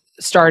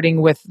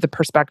 starting with the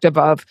perspective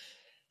of,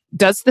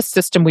 does the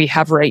system we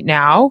have right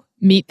now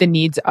meet the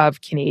needs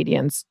of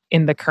Canadians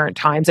in the current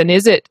times? And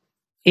is it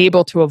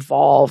able to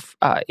evolve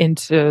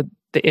into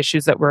the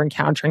issues that we're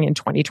encountering in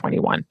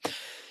 2021?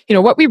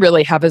 What we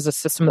really have is a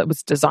system that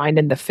was designed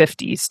in the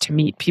 50s to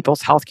meet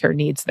people's healthcare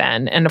needs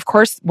then. And of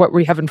course, what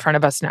we have in front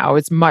of us now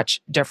is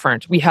much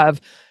different. We have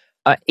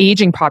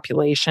aging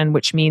population,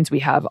 which means we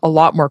have a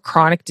lot more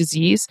chronic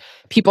disease.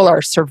 People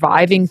are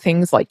surviving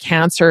things like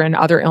cancer and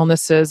other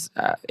illnesses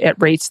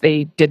at rates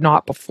they did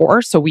not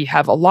before. So we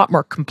have a lot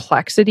more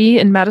complexity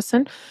in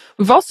medicine.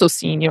 We've also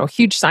seen,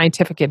 huge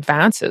scientific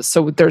advances.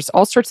 So there's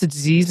all sorts of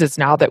diseases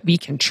now that we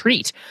can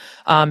treat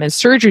and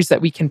surgeries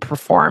that we can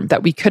perform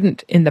that we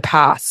couldn't in the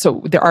past.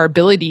 So our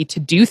ability to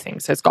do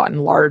things has gotten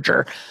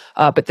larger,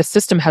 but the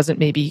system hasn't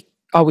maybe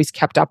always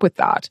kept up with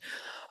that.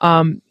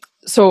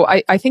 So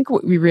I think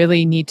what we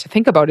really need to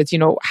think about is,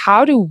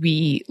 how do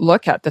we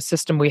look at the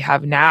system we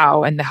have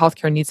now and the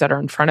healthcare needs that are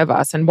in front of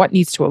us and what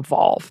needs to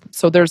evolve?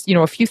 So there's,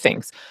 a few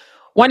things.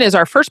 One is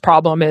our first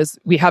problem is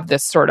we have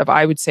this sort of,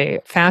 I would say,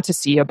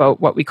 fantasy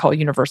about what we call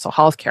universal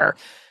healthcare.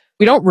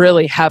 We don't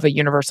really have a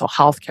universal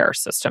healthcare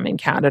system in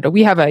Canada.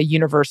 We have a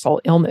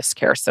universal illness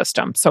care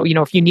system. So,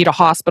 if you need a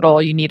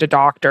hospital, you need a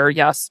doctor,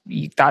 yes,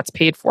 that's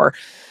paid for.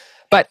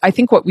 But I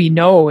think what we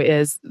know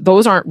is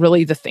those aren't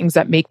really the things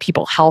that make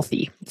people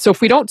healthy. So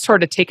if we don't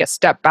sort of take a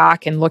step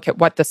back and look at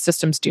what the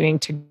system's doing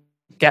to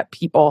get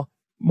people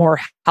more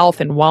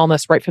health and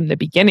wellness right from the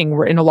beginning,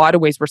 in a lot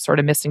of ways, we're sort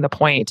of missing the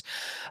point.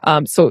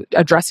 So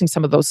addressing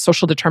some of those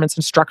social determinants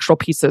and structural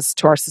pieces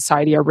to our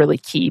society are really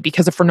key,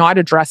 because if we're not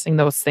addressing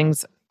those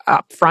things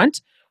up front,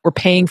 we're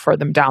paying for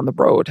them down the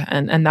road.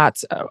 And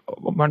that's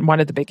one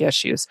of the big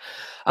issues.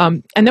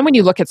 And then when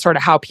you look at sort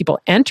of how people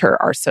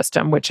enter our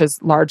system, which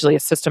is largely a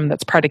system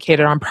that's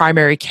predicated on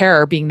primary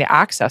care being the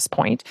access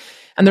point,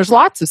 and there's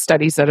lots of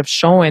studies that have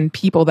shown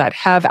people that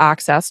have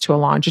access to a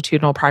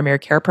longitudinal primary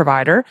care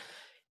provider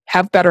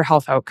have better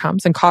health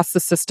outcomes and cost the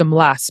system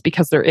less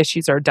because their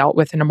issues are dealt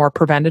with in a more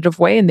preventative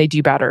way and they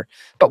do better.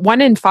 But 1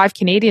 in 5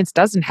 Canadians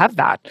doesn't have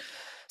that.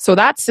 So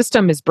that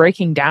system is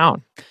breaking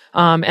down.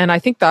 And I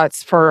think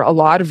that's for a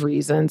lot of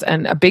reasons.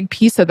 And a big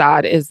piece of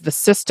that is the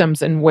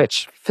systems in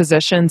which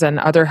physicians and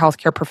other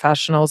healthcare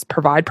professionals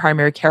provide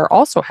primary care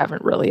also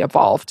haven't really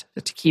evolved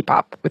to keep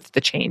up with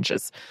the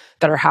changes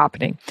that are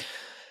happening.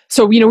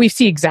 So, we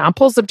see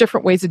examples of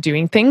different ways of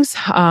doing things,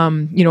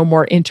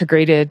 more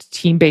integrated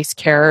team-based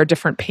care,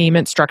 different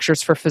payment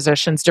structures for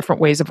physicians,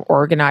 different ways of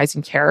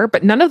organizing care.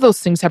 But none of those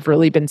things have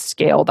really been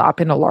scaled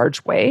up in a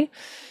large way.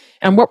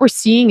 And what we're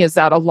seeing is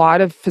that a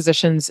lot of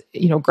physicians,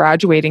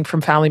 graduating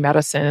from family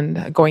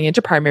medicine, going into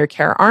primary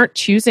care, aren't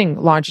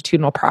choosing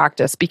longitudinal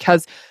practice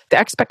because the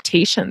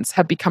expectations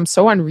have become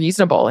so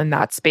unreasonable in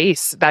that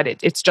space that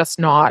it's just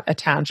not a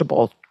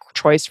tangible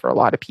choice for a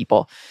lot of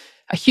people.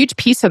 A huge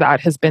piece of that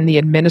has been the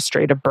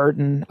administrative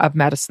burden of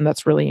medicine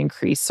that's really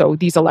increased. So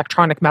these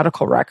electronic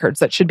medical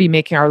records that should be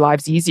making our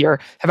lives easier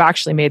have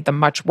actually made them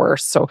much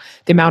worse. So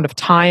the amount of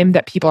time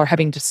that people are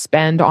having to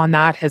spend on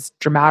that has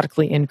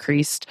dramatically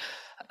increased.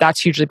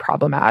 That's hugely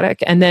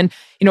problematic. And then,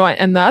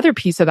 and the other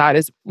piece of that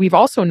is we've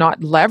also not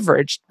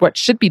leveraged what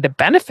should be the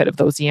benefit of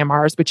those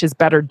EMRs, which is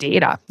better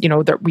data.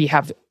 That we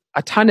have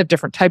a ton of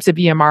different types of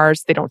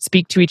EMRs. They don't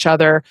speak to each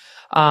other.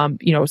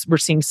 We're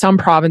seeing some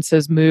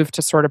provinces move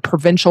to sort of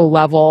provincial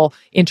level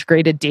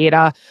integrated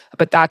data,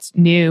 but that's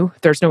new.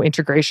 There's no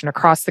integration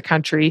across the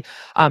country.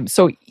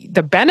 So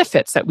the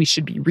benefits that we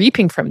should be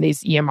reaping from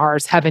these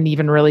EMRs haven't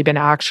even really been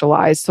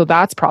actualized. So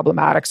that's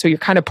problematic. So you're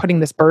kind of putting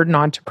this burden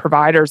onto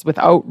providers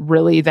without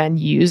really then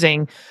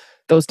using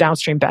those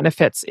downstream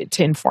benefits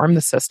to inform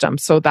the system.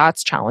 So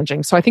that's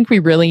challenging. So I think we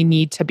really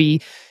need to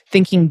be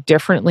thinking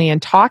differently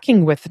and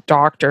talking with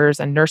doctors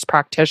and nurse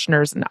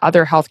practitioners and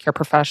other healthcare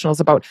professionals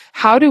about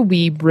how do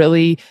we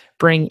really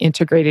bring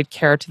integrated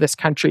care to this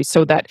country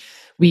so that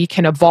we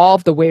can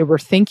evolve the way we're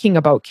thinking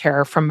about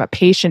care from a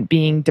patient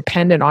being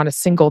dependent on a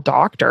single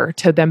doctor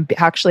to them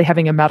actually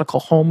having a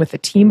medical home with a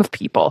team of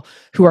people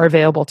who are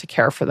available to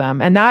care for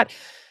them. And that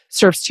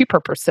serves two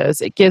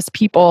purposes. It gives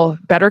people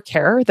better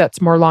care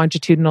that's more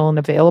longitudinal and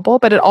available,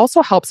 but it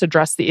also helps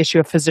address the issue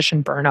of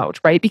physician burnout,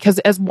 right? Because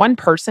as one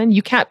person,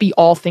 you can't be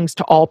all things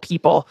to all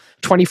people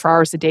 24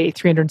 hours a day,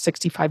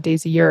 365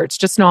 days a year. It's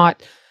just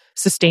not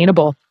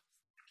sustainable.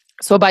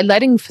 So by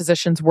letting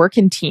physicians work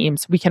in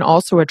teams, we can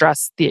also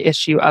address the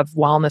issue of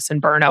wellness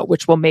and burnout,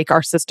 which will make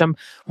our system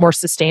more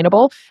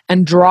sustainable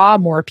and draw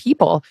more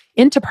people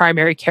into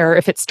primary care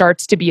if it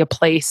starts to be a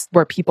place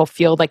where people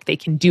feel like they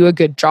can do a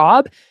good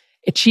job,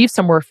 achieve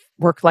some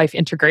work-life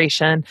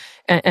integration,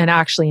 and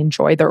actually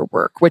enjoy their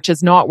work, which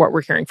is not what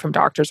we're hearing from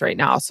doctors right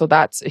now. So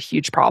that's a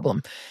huge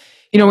problem.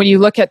 When you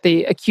look at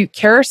the acute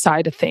care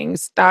side of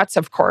things, that's,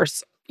 of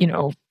course,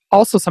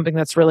 also something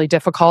that's really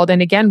difficult.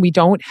 And again, we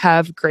don't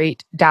have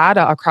great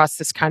data across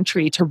this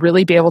country to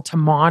really be able to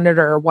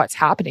monitor what's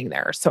happening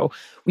there. So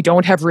we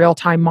don't have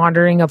real-time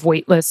monitoring of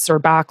wait lists or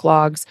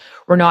backlogs.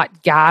 We're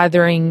not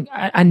gathering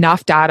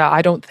enough data,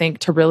 I don't think,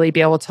 to really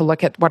be able to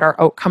look at what our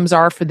outcomes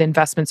are for the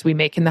investments we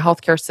make in the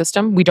healthcare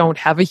system. We don't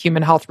have a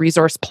human health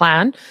resource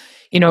plan.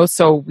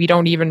 So we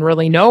don't even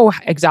really know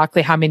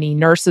exactly how many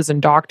nurses and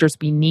doctors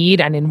we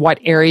need and in what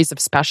areas of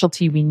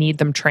specialty we need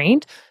them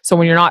trained. So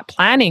when you're not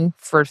planning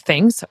for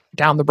things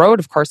down the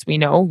road, of course, we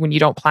know when you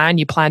don't plan,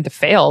 you plan to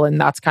fail.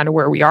 And that's kind of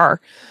where we are.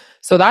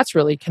 So that's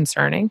really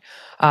concerning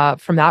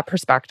from that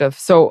perspective.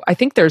 So I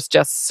think there's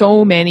just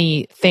so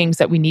many things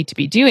that we need to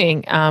be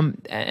doing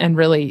and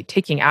really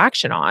taking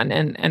action on.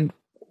 And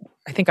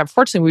I think,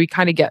 unfortunately, we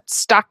kind of get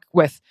stuck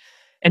with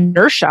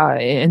inertia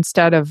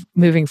instead of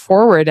moving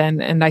forward.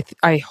 And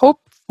I hope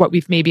what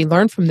we've maybe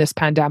learned from this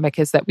pandemic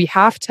is that we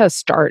have to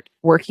start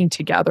working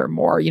together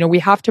more. We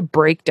have to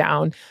break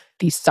down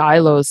these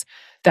silos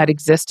that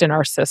exist in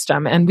our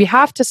system. And we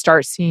have to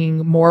start seeing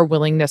more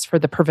willingness for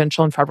the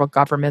provincial and federal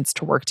governments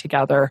to work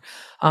together.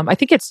 I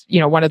think it's,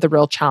 one of the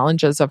real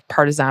challenges of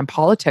partisan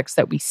politics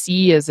that we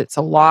see is it's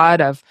a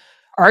lot of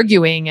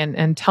arguing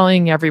and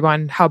telling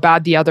everyone how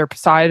bad the other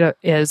side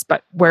is,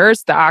 but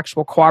where's the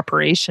actual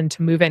cooperation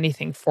to move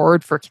anything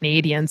forward for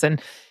Canadians? And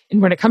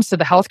when it comes to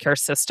the healthcare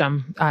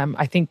system,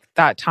 I think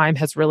that time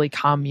has really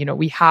come.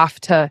 We have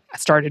to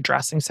start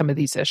addressing some of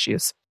these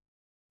issues.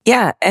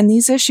 Yeah, and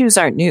these issues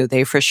aren't new.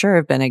 They for sure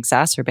have been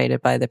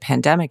exacerbated by the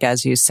pandemic,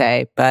 as you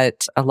say,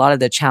 but a lot of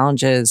the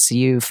challenges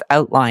you've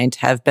outlined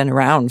have been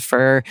around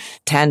for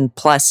 10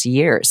 plus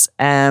years.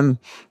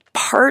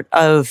 Part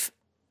of,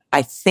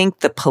 I think,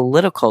 the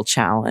political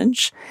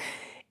challenge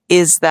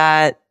is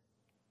that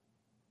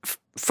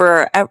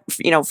for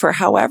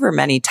however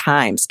many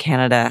times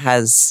Canada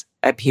has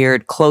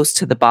appeared close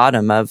to the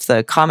bottom of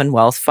the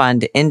Commonwealth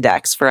Fund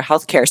index for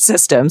healthcare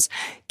systems,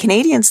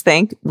 Canadians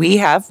think we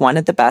have one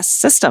of the best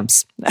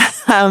systems.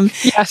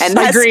 Yes, and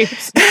I agree.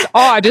 It's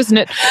odd, isn't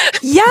it?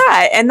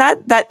 Yeah, and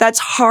that's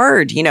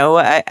hard.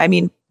 I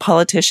mean,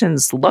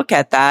 politicians look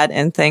at that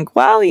and think,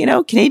 well,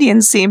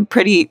 Canadians seem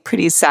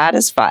pretty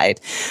satisfied.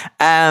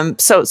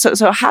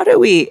 So how do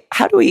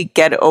we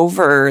get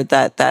over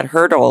that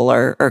hurdle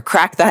or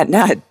crack that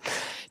nut?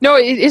 No,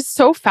 it is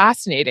so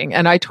fascinating.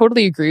 And I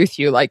totally agree with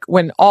you. Like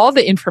when all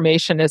the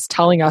information is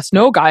telling us,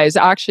 no, guys,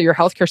 actually your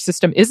healthcare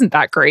system isn't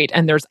that great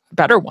and there's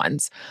better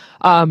ones.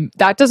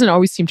 That doesn't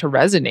always seem to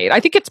resonate. I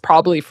think it's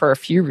probably for a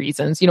few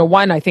reasons.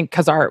 One, I think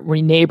because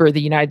we neighbor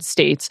the United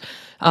States.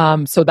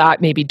 So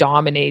that maybe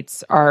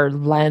dominates our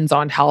lens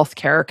on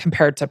healthcare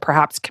compared to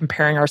perhaps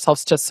comparing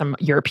ourselves to some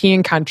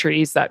European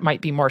countries that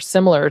might be more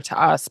similar to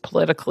us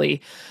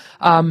politically.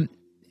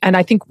 And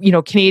I think,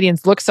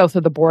 Canadians look south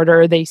of the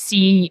border, they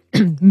see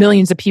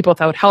millions of people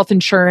without health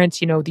insurance,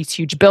 these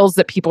huge bills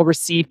that people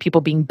receive,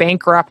 people being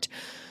bankrupt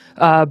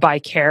by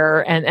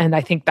care. And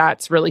I think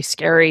that's really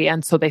scary.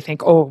 And so they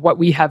think, oh, what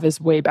we have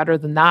is way better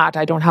than that.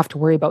 I don't have to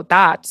worry about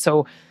that.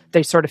 So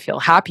they sort of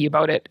feel happy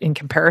about it in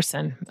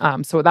comparison.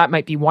 So that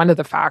might be one of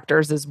the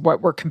factors is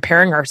what we're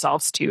comparing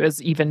ourselves to is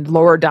even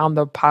lower down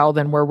the pile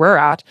than where we're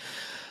at.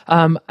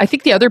 I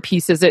think the other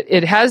piece is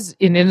it has,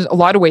 in a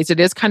lot of ways, it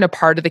is kind of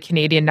part of the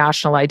Canadian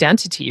national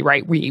identity,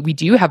 right? We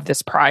do have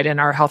this pride in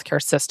our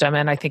healthcare system,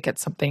 and I think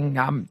it's something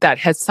that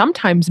has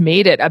sometimes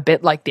made it a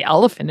bit like the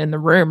elephant in the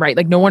room, right?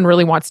 Like no one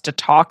really wants to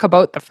talk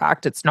about the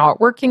fact it's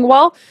not working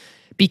well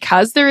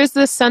because there is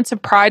this sense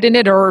of pride in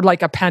it, or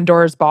like a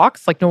Pandora's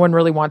box. Like no one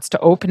really wants to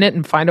open it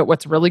and find out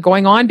what's really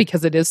going on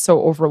because it is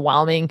so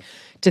overwhelming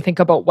to think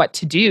about what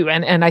to do.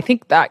 And I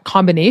think that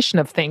combination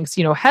of things,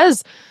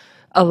 has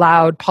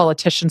allowed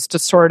politicians to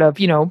sort of,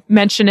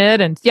 mention it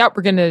and,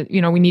 we're going to,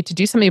 we need to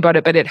do something about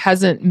it, but it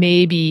hasn't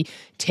maybe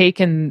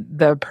taken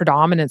the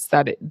predominance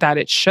that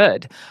it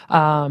should.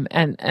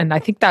 And I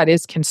think that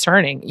is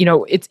concerning.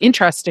 It's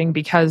interesting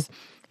because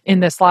in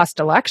this last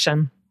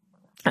election,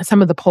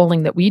 some of the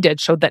polling that we did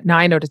showed that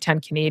 9 out of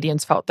 10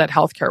 Canadians felt that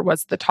healthcare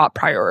was the top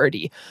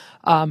priority.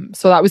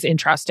 So that was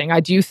interesting. I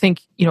do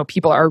think,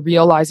 people are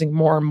realizing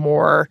more and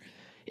more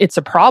it's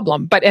a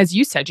problem. But as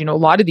you said, a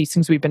lot of these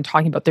things we've been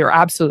talking about, they're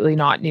absolutely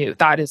not new.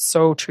 That is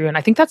so true. And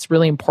I think that's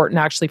really important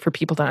actually for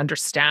people to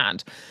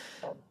understand.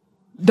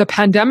 The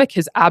pandemic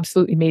has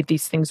absolutely made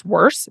these things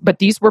worse, but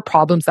these were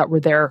problems that were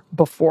there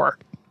before.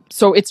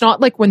 So it's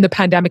not like when the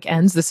pandemic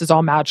ends, this is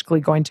all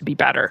magically going to be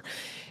better.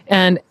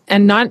 And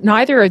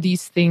neither are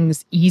these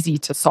things easy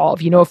to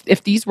solve.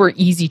 If these were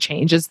easy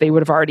changes, they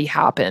would have already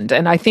happened.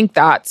 And I think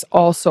that's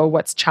also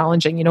what's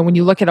challenging. When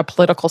you look at a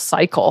political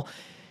cycle,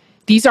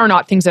 these are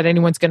not things that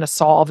anyone's going to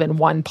solve in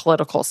one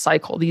political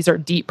cycle. These are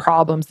deep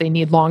problems. They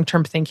need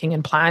long-term thinking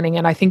and planning.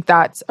 And I think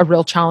that's a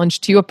real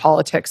challenge too of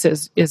politics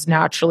is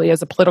naturally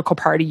as a political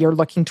party, you're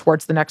looking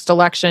towards the next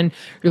election.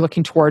 You're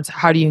looking towards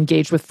how do you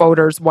engage with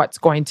voters, what's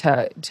going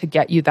to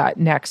get you that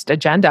next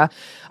agenda.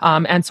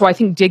 And so I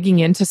think digging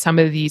into some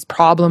of these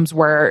problems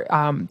where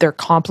they're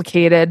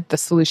complicated, the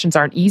solutions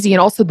aren't easy, and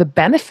also the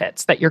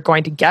benefits that you're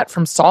going to get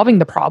from solving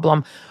the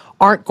problem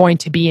aren't going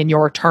to be in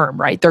your term,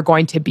 right? They're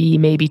going to be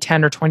maybe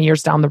 10 or 20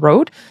 years down the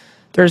road.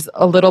 There's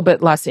a little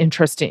bit less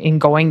interest in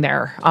going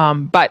there.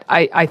 But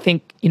I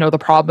think, the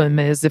problem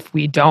is if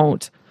we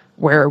don't,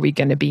 where are we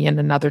going to be in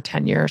another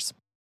 10 years?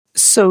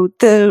 So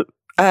the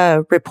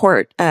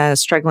report,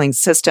 Struggling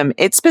System,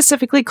 it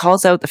specifically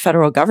calls out the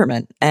federal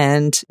government.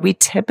 And we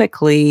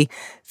typically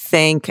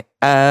think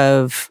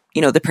of,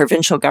 the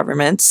provincial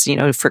governments,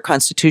 for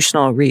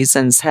constitutional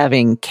reasons,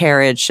 having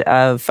carriage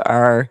of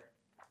our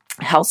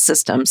health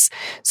systems.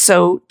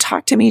 So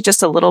talk to me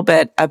just a little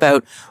bit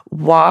about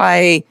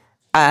why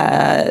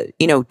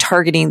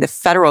targeting the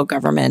federal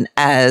government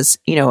as,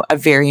 a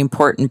very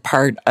important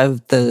part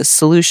of the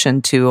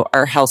solution to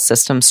our health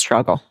system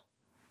struggle?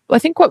 Well, I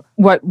think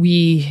what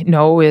we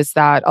know is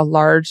that a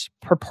large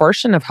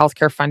proportion of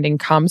healthcare funding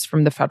comes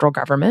from the federal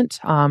government.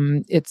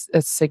 It's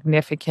a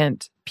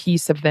significant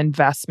piece of the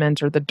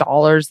investment or the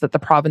dollars that the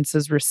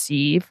provinces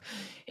receive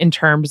in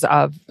terms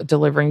of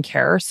delivering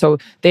care. So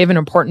they have an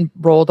important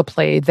role to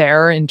play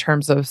there in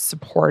terms of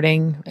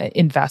supporting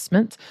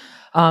investment.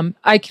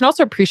 I can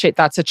also appreciate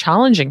that's a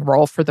challenging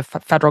role for the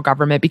federal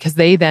government because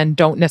they then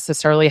don't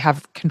necessarily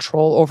have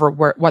control over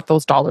what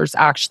those dollars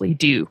actually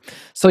do.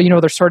 So,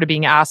 they're sort of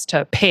being asked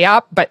to pay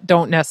up, but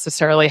don't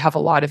necessarily have a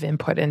lot of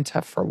input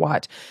into for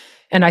what.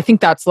 And I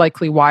think that's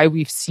likely why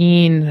we've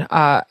seen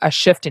a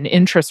shift in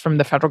interest from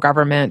the federal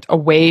government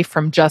away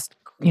from just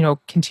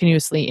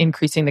continuously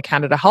increasing the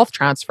Canada Health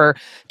Transfer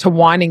to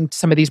wanting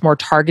some of these more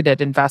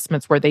targeted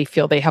investments where they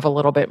feel they have a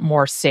little bit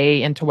more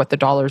say into what the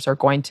dollars are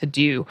going to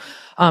do.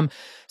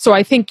 So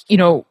I think,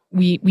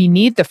 we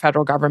need the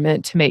federal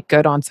government to make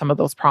good on some of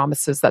those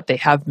promises that they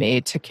have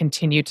made to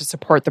continue to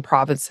support the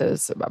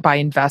provinces by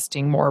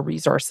investing more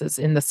resources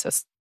in the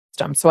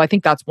system. So I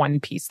think that's one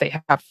piece they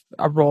have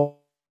a role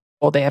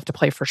they have to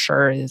play for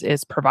sure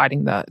is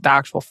providing the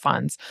actual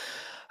funds.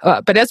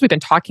 But as we've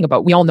been talking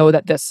about, we all know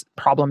that this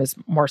problem is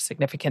more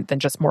significant than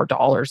just more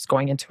dollars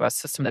going into a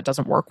system that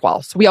doesn't work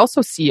well. So we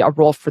also see a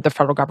role for the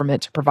federal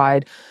government to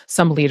provide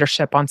some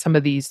leadership on some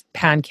of these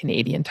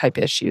pan-Canadian type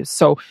issues.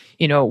 So,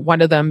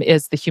 one of them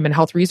is the human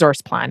health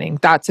resource planning.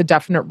 That's a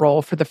definite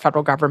role for the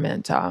federal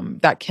government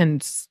that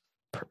can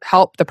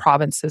help the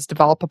provinces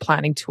develop a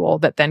planning tool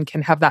that then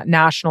can have that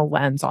national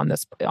lens on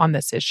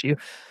this issue.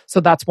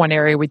 So that's one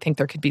area we think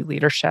there could be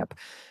leadership.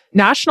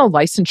 National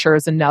licensure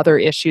is another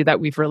issue that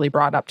we've really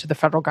brought up to the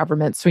federal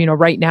government. So,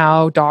 right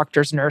now,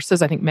 doctors,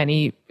 nurses, I think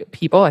many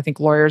people, I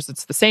think lawyers,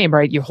 it's the same,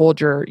 right? You hold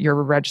your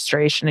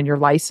registration and your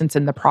license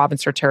in the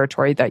province or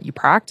territory that you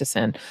practice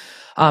in.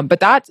 But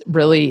that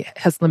really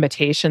has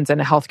limitations in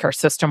a healthcare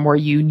system where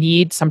you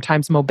need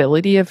sometimes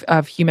mobility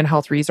of human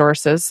health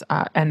resources,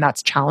 and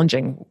that's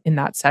challenging in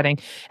that setting.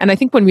 And I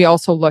think when we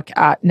also look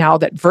at now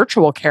that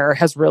virtual care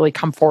has really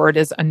come forward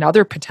as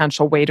another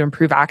potential way to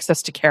improve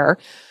access to care,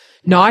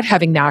 not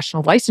having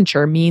national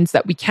licensure means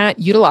that we can't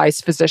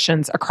utilize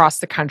physicians across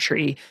the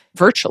country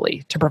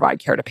virtually to provide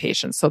care to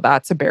patients. So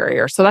that's a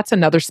barrier. So that's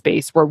another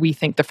space where we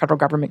think the federal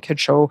government could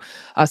show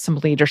some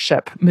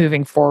leadership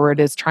moving forward,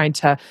 is trying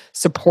to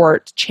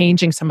support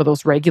changing some of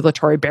those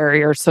regulatory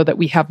barriers so that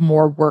we have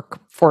more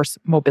workforce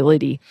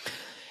mobility.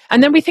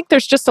 And then we think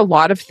there's just a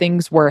lot of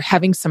things where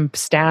having some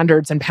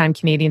standards and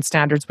pan-Canadian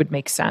standards would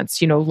make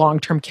sense.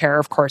 Long-term care,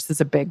 of course, is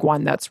a big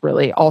one that's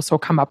really also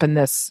come up in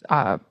this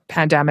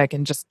pandemic,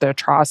 and just the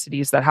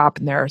atrocities that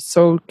happen there are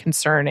so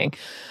concerning.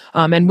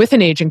 And with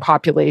an aging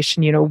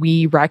population,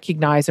 we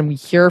recognize and we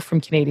hear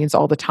from Canadians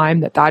all the time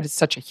that is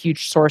such a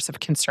huge source of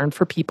concern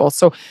for people.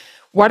 So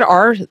what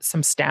are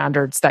some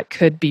standards that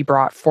could be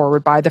brought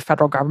forward by the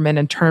federal government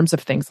in terms of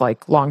things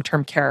like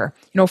long-term care?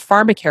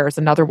 Pharmacare is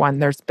another one.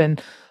 There's been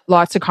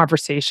lots of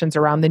conversations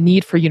around the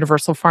need for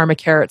universal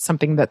pharmacare. It's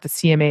something that the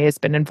CMA has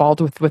been involved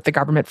with the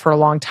government for a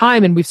long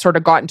time, and we've sort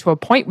of gotten to a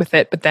point with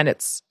it, but then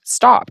it's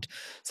stopped.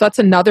 So that's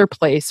another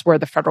place where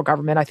the federal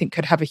government, I think,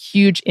 could have a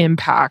huge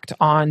impact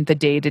on the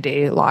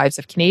day-to-day lives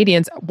of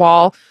Canadians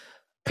while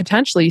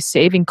potentially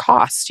saving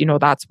costs.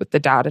 That's what the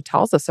data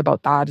tells us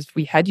about that. If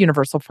we had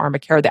universal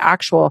pharmacare, the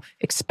actual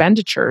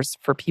expenditures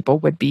for people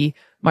would be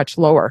much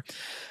lower.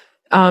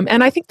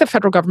 And I think the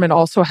federal government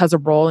also has a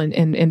role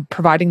in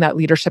providing that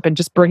leadership and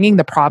just bringing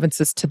the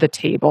provinces to the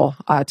table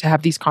to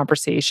have these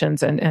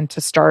conversations and to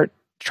start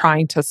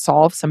trying to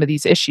solve some of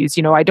these issues.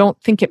 I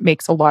don't think it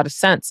makes a lot of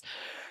sense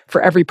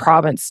for every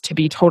province to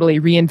be totally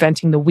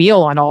reinventing the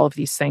wheel on all of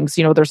these things.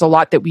 There's a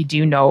lot that we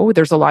do know.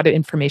 There's a lot of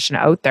information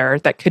out there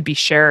that could be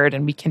shared,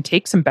 and we can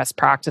take some best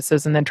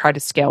practices and then try to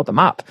scale them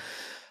up.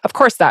 Of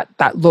course, that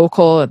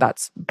local,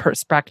 that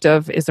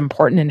perspective is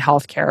important in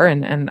healthcare,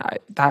 and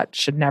that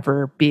should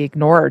never be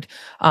ignored.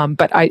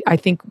 But I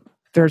think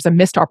there's a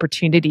missed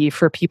opportunity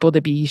for people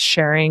to be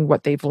sharing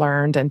what they've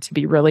learned and to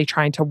be really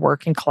trying to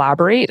work and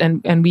collaborate.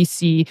 And we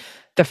see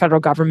the federal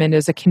government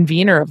as a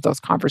convener of those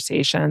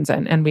conversations,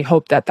 and we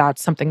hope that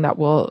that's something that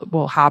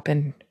will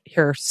happen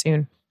here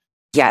soon.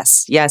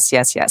 Yes.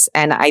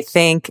 And I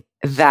think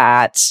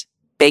that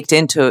baked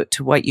into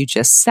what you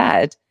just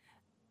said,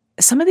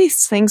 some of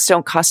these things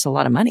don't cost a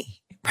lot of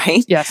money,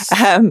 right? Yes.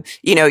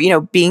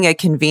 Being a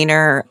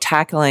convener,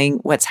 tackling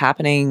what's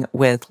happening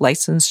with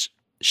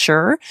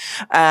licensure,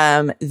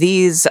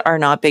 these are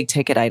not big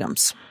ticket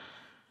items.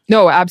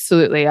 No,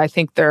 absolutely. I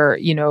think they're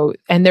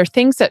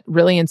things that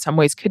really in some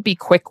ways could be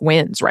quick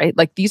wins, right?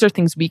 Like these are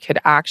things we could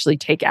actually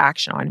take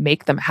action on,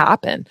 make them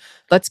happen.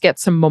 Let's get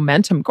some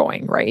momentum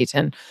going, right?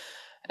 And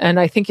And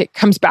I think it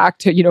comes back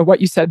to, what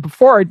you said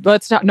before,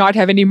 let's not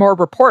have any more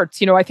reports.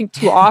 I think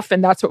too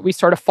often that's what we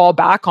sort of fall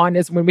back on,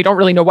 is when we don't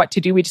really know what to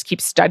do, we just keep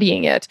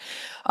studying it.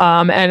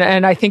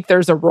 And I think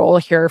there's a role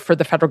here for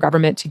the federal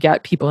government to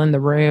get people in the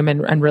room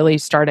and really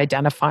start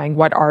identifying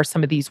what are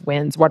some of these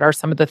wins, what are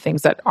some of the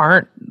things that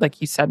aren't,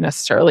 like you said,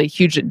 necessarily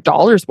huge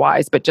dollars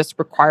wise, but just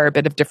require a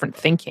bit of different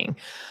thinking,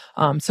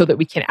 so that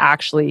we can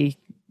actually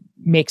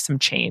make some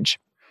change.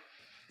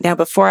 Now,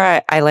 before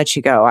I let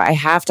you go, I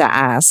have to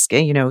ask,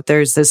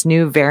 there's this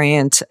new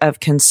variant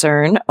of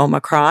concern,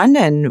 Omicron,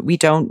 and we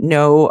don't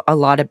know a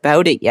lot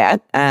about it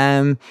yet.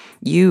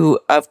 You,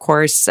 of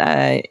course,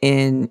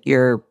 in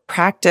your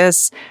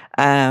practice,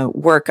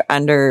 work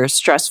under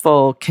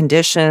stressful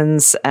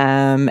conditions,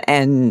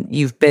 and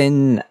you've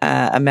been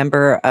a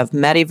member of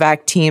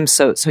Medivac teams,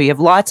 so you have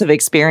lots of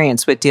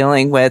experience with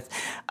dealing with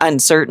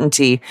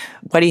uncertainty.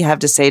 What do you have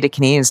to say to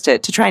Canadians to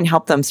try and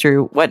help them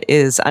through what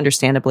is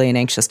understandably an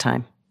anxious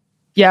time?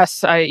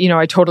 Yes,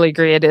 I totally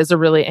agree. It is a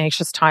really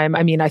anxious time.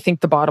 I mean, I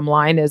think the bottom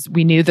line is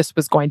we knew this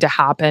was going to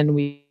happen.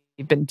 We've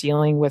been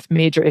dealing with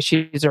major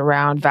issues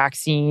around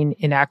vaccine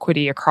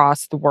inequity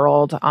across the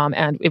world.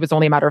 And it was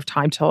only a matter of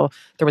time till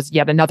there was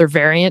yet another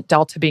variant,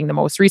 Delta being the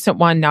most recent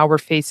one. Now we're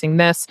facing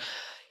this.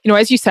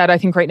 As you said, I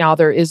think right now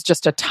there is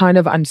just a ton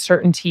of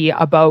uncertainty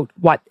about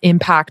what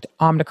impact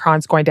Omicron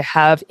is going to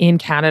have in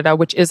Canada,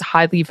 which is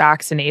highly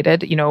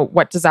vaccinated.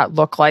 What does that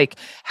look like?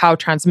 How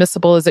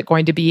transmissible is it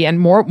going to be? And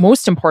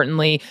most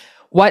importantly,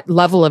 what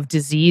level of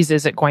disease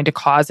is it going to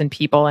cause in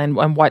people,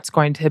 and what's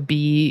going to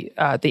be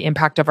the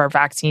impact of our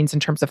vaccines in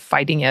terms of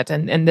fighting it?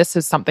 And this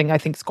is something I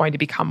think is going to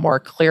become more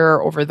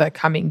clear over the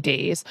coming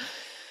days.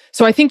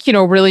 So I think,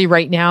 really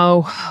right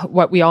now,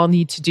 what we all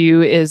need to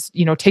do is,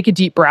 take a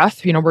deep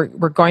breath.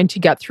 We're going to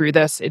get through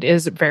this. It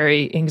is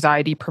very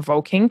anxiety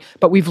provoking,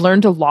 but we've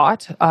learned a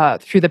lot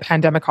through the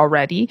pandemic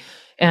already.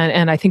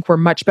 And I think we're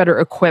much better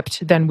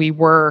equipped than we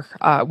were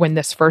when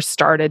this first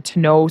started to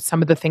know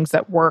some of the things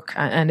that work.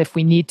 And if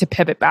we need to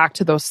pivot back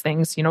to those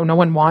things, no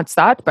one wants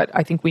that, but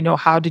I think we know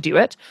how to do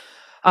it.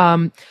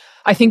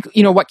 I think,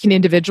 what can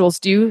individuals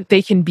do?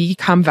 They can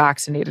become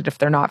vaccinated if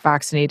they're not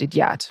vaccinated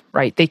yet,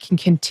 right? They can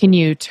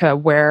continue to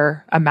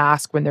wear a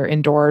mask when they're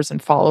indoors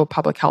and follow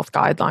public health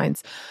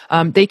guidelines.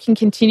 They can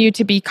continue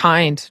to be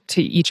kind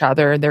to each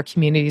other and their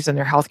communities and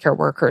their healthcare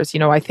workers.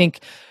 I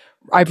think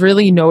I've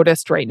really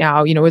noticed right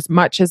now, as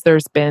much as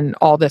there's been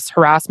all this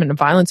harassment and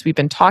violence we've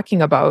been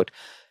talking about,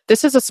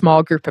 this is a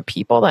small group of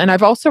people. And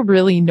I've also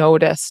really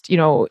noticed,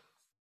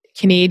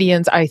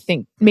 Canadians, I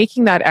think,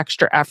 making that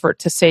extra effort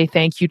to say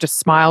thank you, to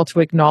smile, to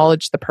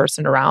acknowledge the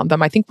person around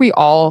them. I think we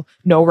all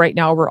know right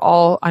now we're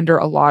all under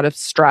a lot of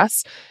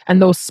stress.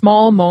 And those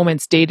small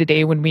moments day to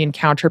day when we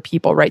encounter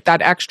people, right?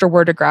 That extra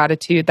word of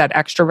gratitude, that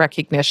extra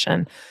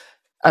recognition,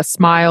 a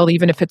smile,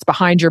 even if it's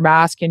behind your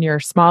mask and you're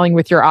smiling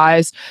with your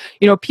eyes,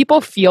 people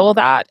feel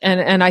that.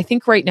 And I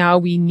think right now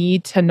we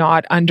need to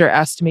not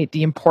underestimate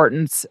the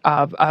importance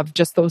of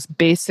just those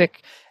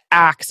basic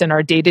acts in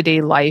our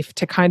day-to-day life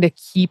to kind of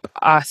keep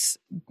us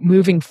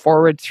moving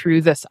forward through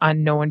this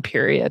unknown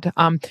period.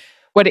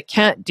 What it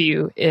can't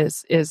do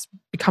is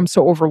become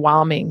so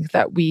overwhelming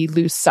that we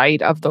lose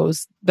sight of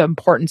the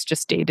importance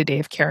just day-to-day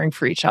of caring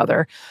for each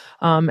other.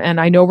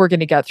 And I know we're going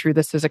to get through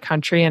this as a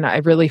country, and I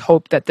really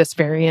hope that this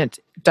variant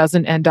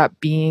doesn't end up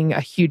being a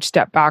huge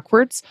step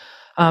backwards.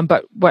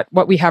 But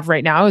what we have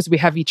right now is we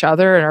have each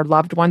other and our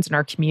loved ones and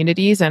our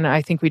communities, and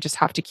I think we just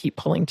have to keep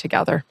pulling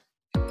together.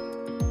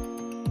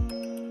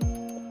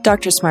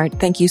 Dr. Smart,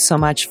 thank you so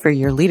much for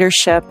your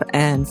leadership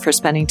and for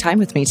spending time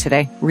with me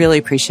today. Really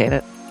appreciate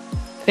it.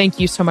 Thank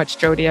you so much,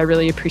 Jodi. I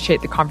really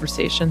appreciate the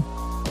conversation.